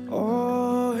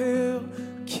 All hail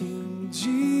King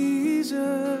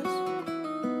Jesus.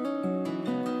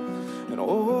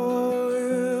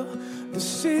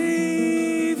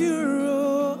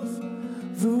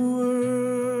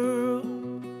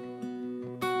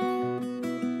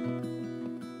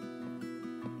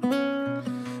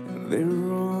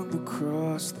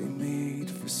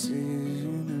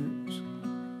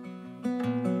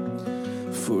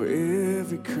 For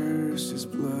every curse his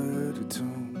blood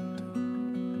atoned.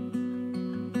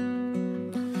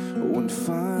 One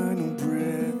final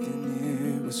breath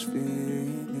and it was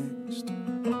finished.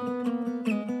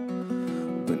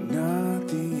 But not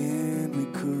the end we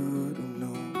could have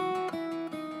known.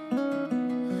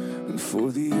 And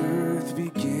for the earth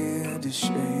began to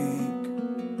shake,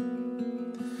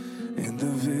 and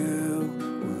the veil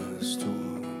was torn.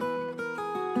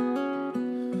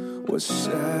 What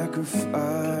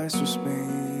sacrifice was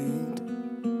made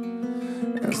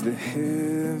as the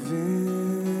heavens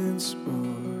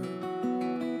roared.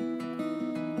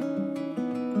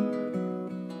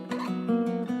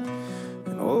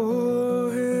 And oh,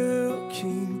 hail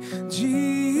King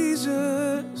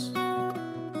Jesus,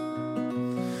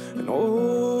 and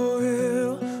oh,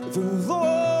 hail the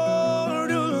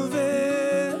Lord of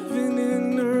heaven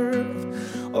and earth.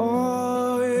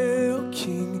 Oh, hail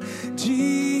King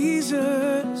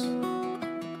Jesus,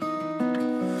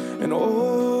 and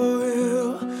oh,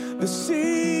 hail the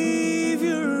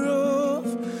Savior of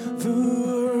the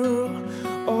world.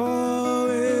 Oh,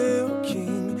 hail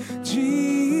King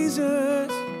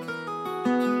Jesus,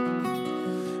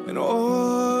 and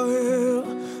oh, hail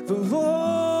the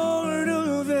Lord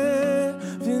of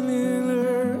heaven and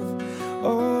earth.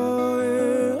 Oh,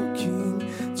 hail King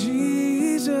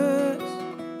Jesus,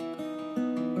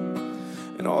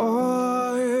 and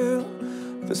oh, hail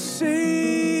the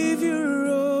Savior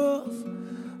of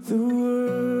the world.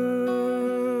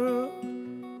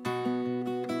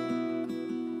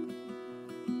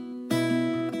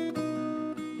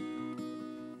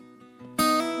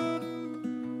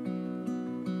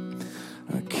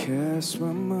 I cast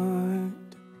my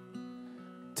mind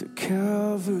to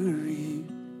Calvary,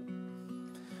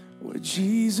 where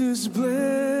Jesus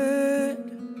bled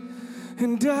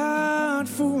and died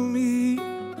for me.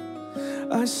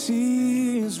 I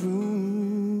see his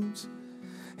wounds,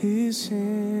 his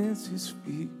hands, his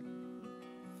feet,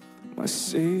 my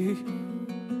Savior.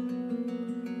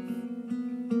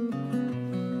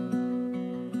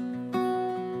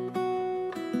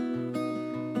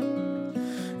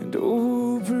 And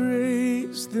oh,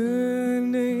 praise the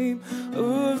name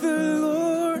of the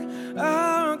Lord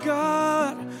our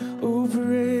God. Oh,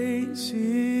 praise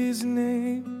his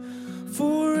name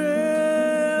forevermore.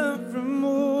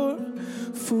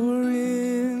 For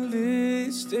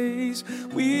endless days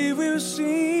we will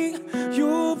sing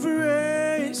your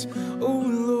praise, oh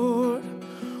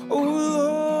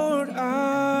Lord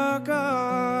our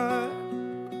God.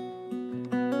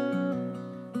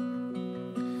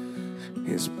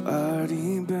 His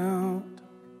body bound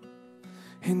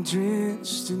and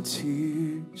drenched in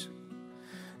tears,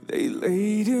 they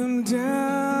laid him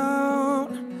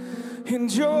down in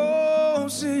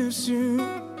Joseph's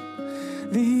tomb.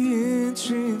 The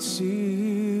entrance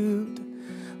sealed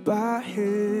by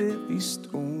heavy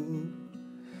stone.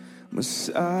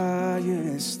 Messiah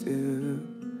is still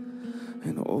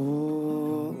and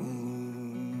all.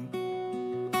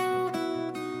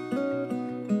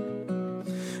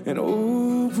 And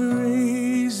oh,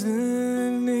 praise the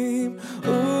name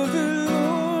of the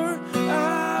Lord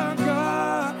our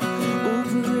God. Oh,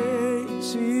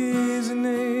 praise his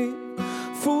name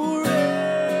forevermore.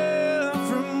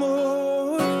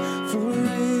 For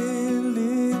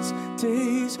endless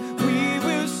days we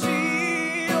will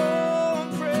sing your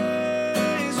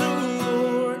praise, oh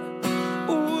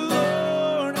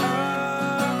Lord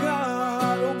our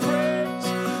God. Oh, praise,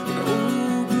 and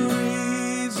oh,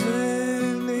 praise the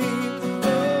name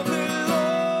of the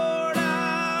Lord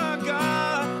our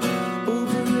God. Oh,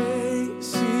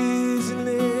 praise his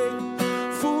name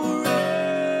forevermore.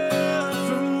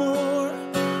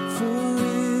 For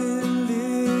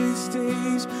endless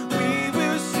days we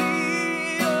will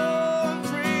sing your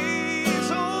praise,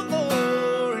 oh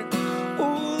Lord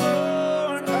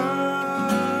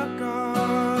our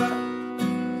God.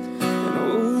 And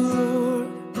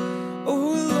oh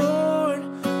Lord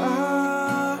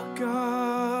our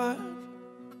God.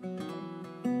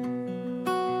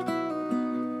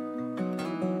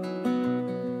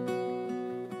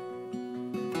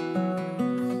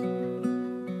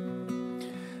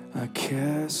 I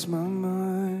cast my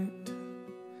mind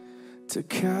to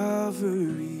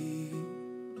Calvary,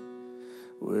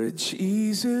 where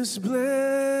Jesus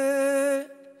bled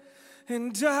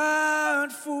and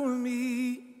died for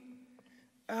me.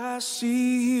 I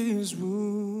see his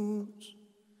wounds,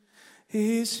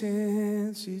 his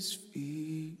hands, his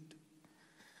feet,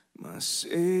 my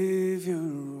Savior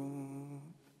on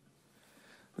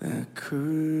that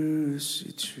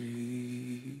cursed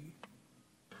tree.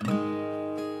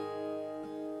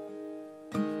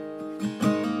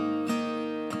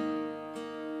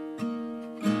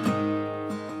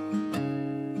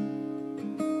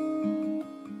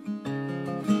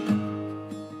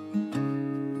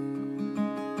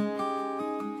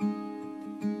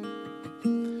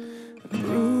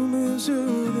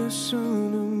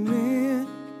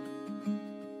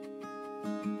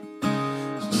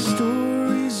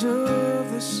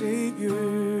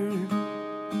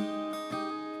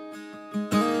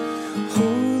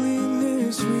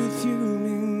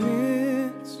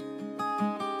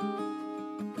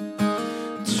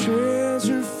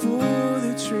 treasure for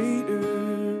the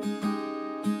traitor.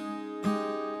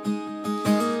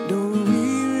 No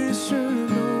ears heard,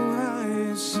 no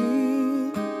eyes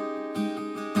seen.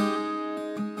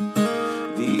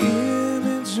 The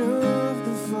image of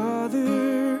the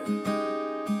Father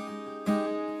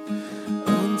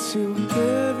until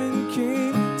heaven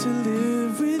came to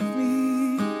live with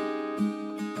me.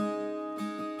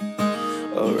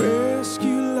 A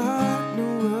rescue like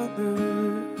no other.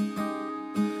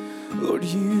 Lord,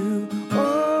 you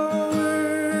are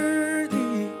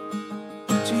worthy,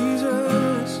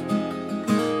 Jesus.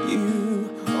 You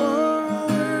are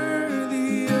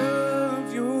worthy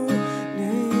of your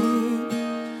name.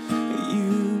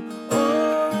 You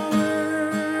are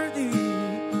worthy.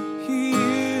 He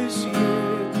is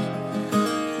yours.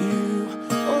 You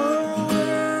are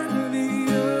worthy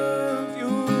of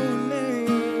your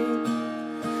name,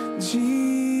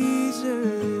 Jesus.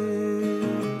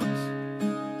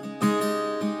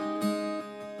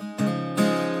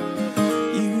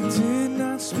 You did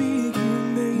not speak, you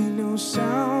made no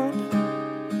sound.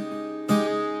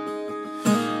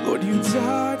 Lord, you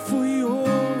died for your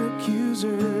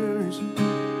accusers.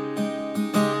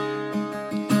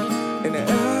 And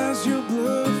as your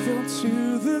blood fell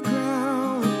to the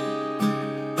ground,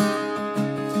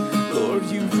 Lord,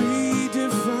 you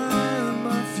redefined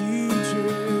my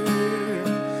future.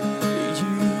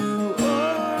 You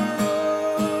are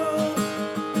all.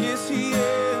 Yes, He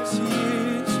is, He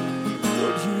is.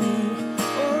 Lord, you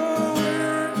are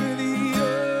worthy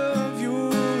of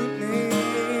your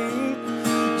name.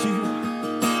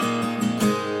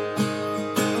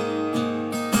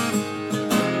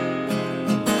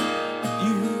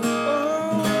 You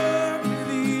are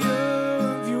worthy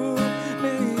of your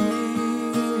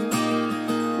name.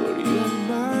 Lord, you're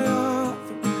my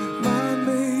author, my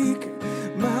maker,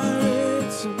 my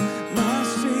ransom, my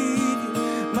savior,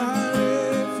 my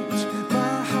refuge,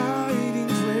 my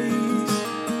hiding place.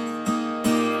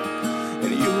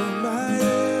 And you're my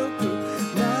helper,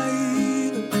 my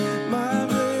healer, my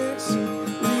blessing,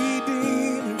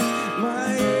 redeemer, my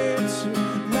answer,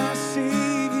 my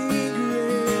saving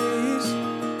grace.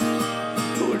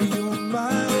 Lord, you're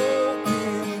my hope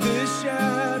in the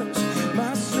shadows,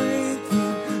 my strength in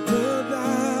the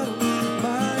battle,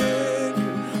 my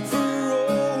anchor for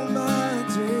all my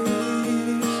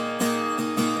days.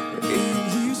 And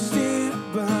you stand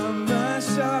by my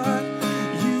side,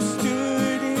 you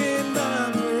stood in my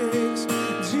place.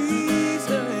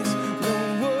 Jesus,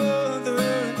 no other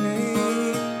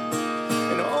name,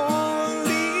 and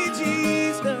only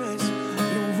Jesus,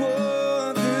 no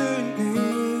other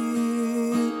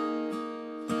name.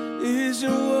 Is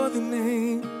no other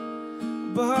name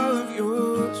above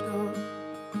yours, God.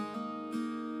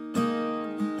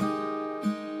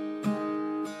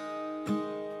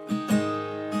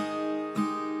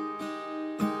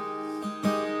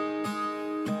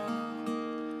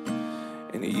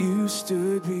 And you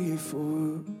stood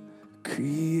before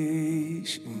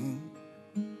creation,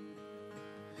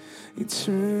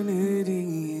 eternity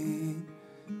in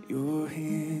your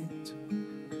hands.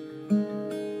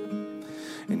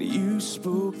 And you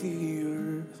spoke the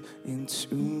earth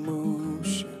into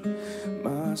motion.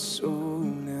 My soul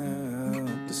now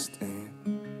understands.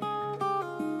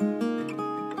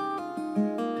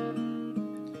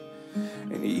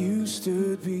 And you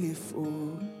stood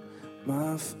before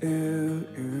my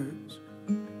failures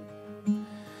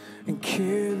and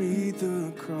carried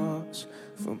the cross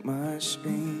for my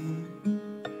shame.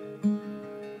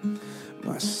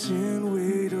 My sin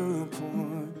weighed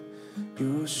upon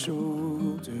your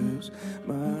shoulders.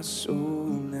 My soul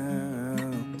now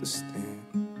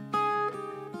understands.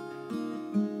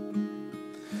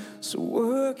 So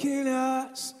what can I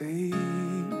say?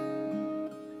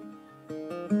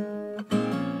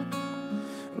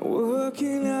 What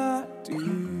can I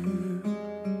do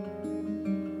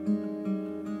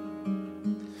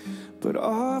but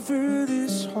offer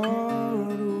this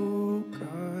heart, oh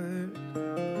God,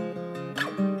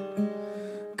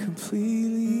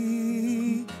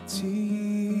 completely to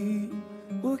you?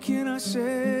 What can I say?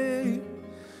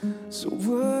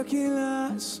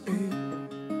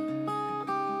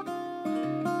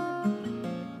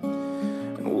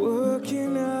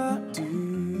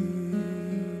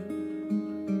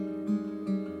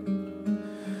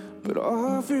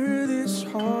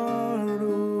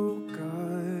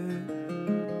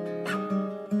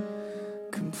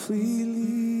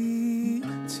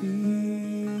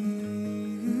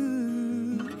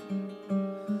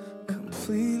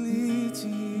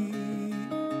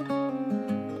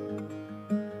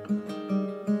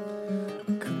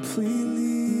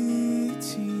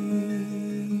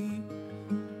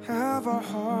 have our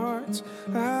hearts,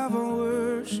 have our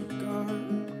worship,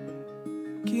 God.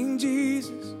 King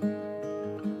Jesus.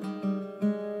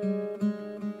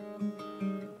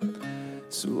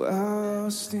 So I'll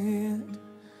stand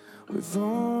with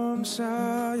arms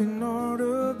high and not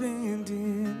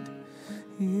abandoned,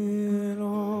 in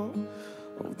awe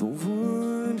of the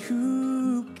one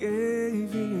who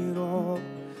gave it all.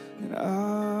 And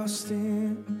I'll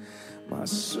stand, my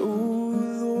soul,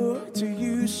 Lord, to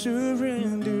you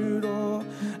surrendered. All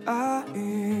I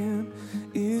am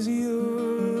is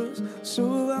yours.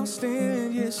 So I'll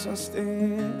stand, yes, I'll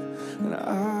stand, and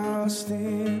I'll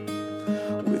stand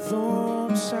with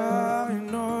arms high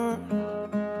and not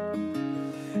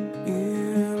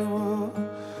in awe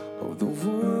of the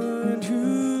one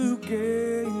who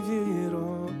gave it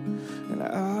all. And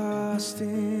I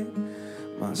stand,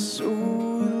 my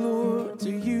soul, Lord, to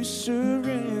you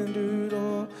surrendered.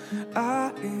 All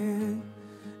I am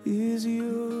is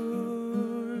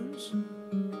yours.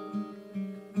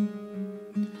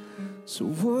 So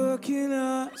what can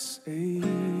I say?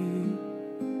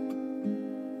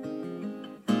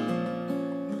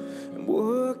 And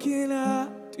what can I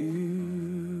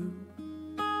do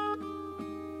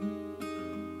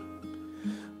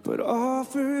but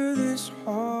offer this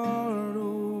heart,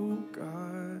 oh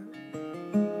God,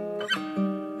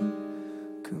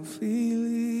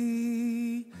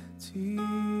 completely to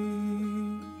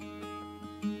you.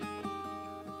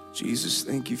 Jesus,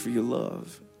 thank you for your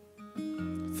love.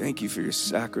 Thank you for your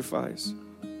sacrifice.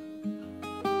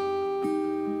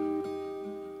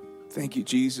 Thank you,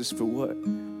 Jesus, for what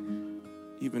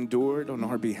you've endured on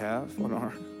our behalf, in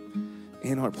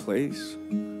our place.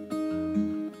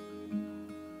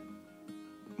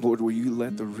 Lord, will you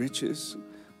let the riches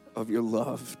of your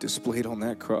love displayed on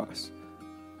that cross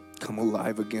come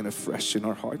alive again afresh in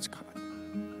our hearts, God.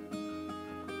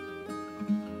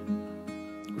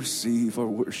 Receive our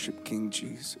worship, King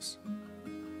Jesus.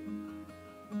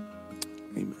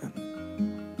 Amen.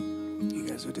 You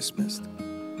guys are dismissed.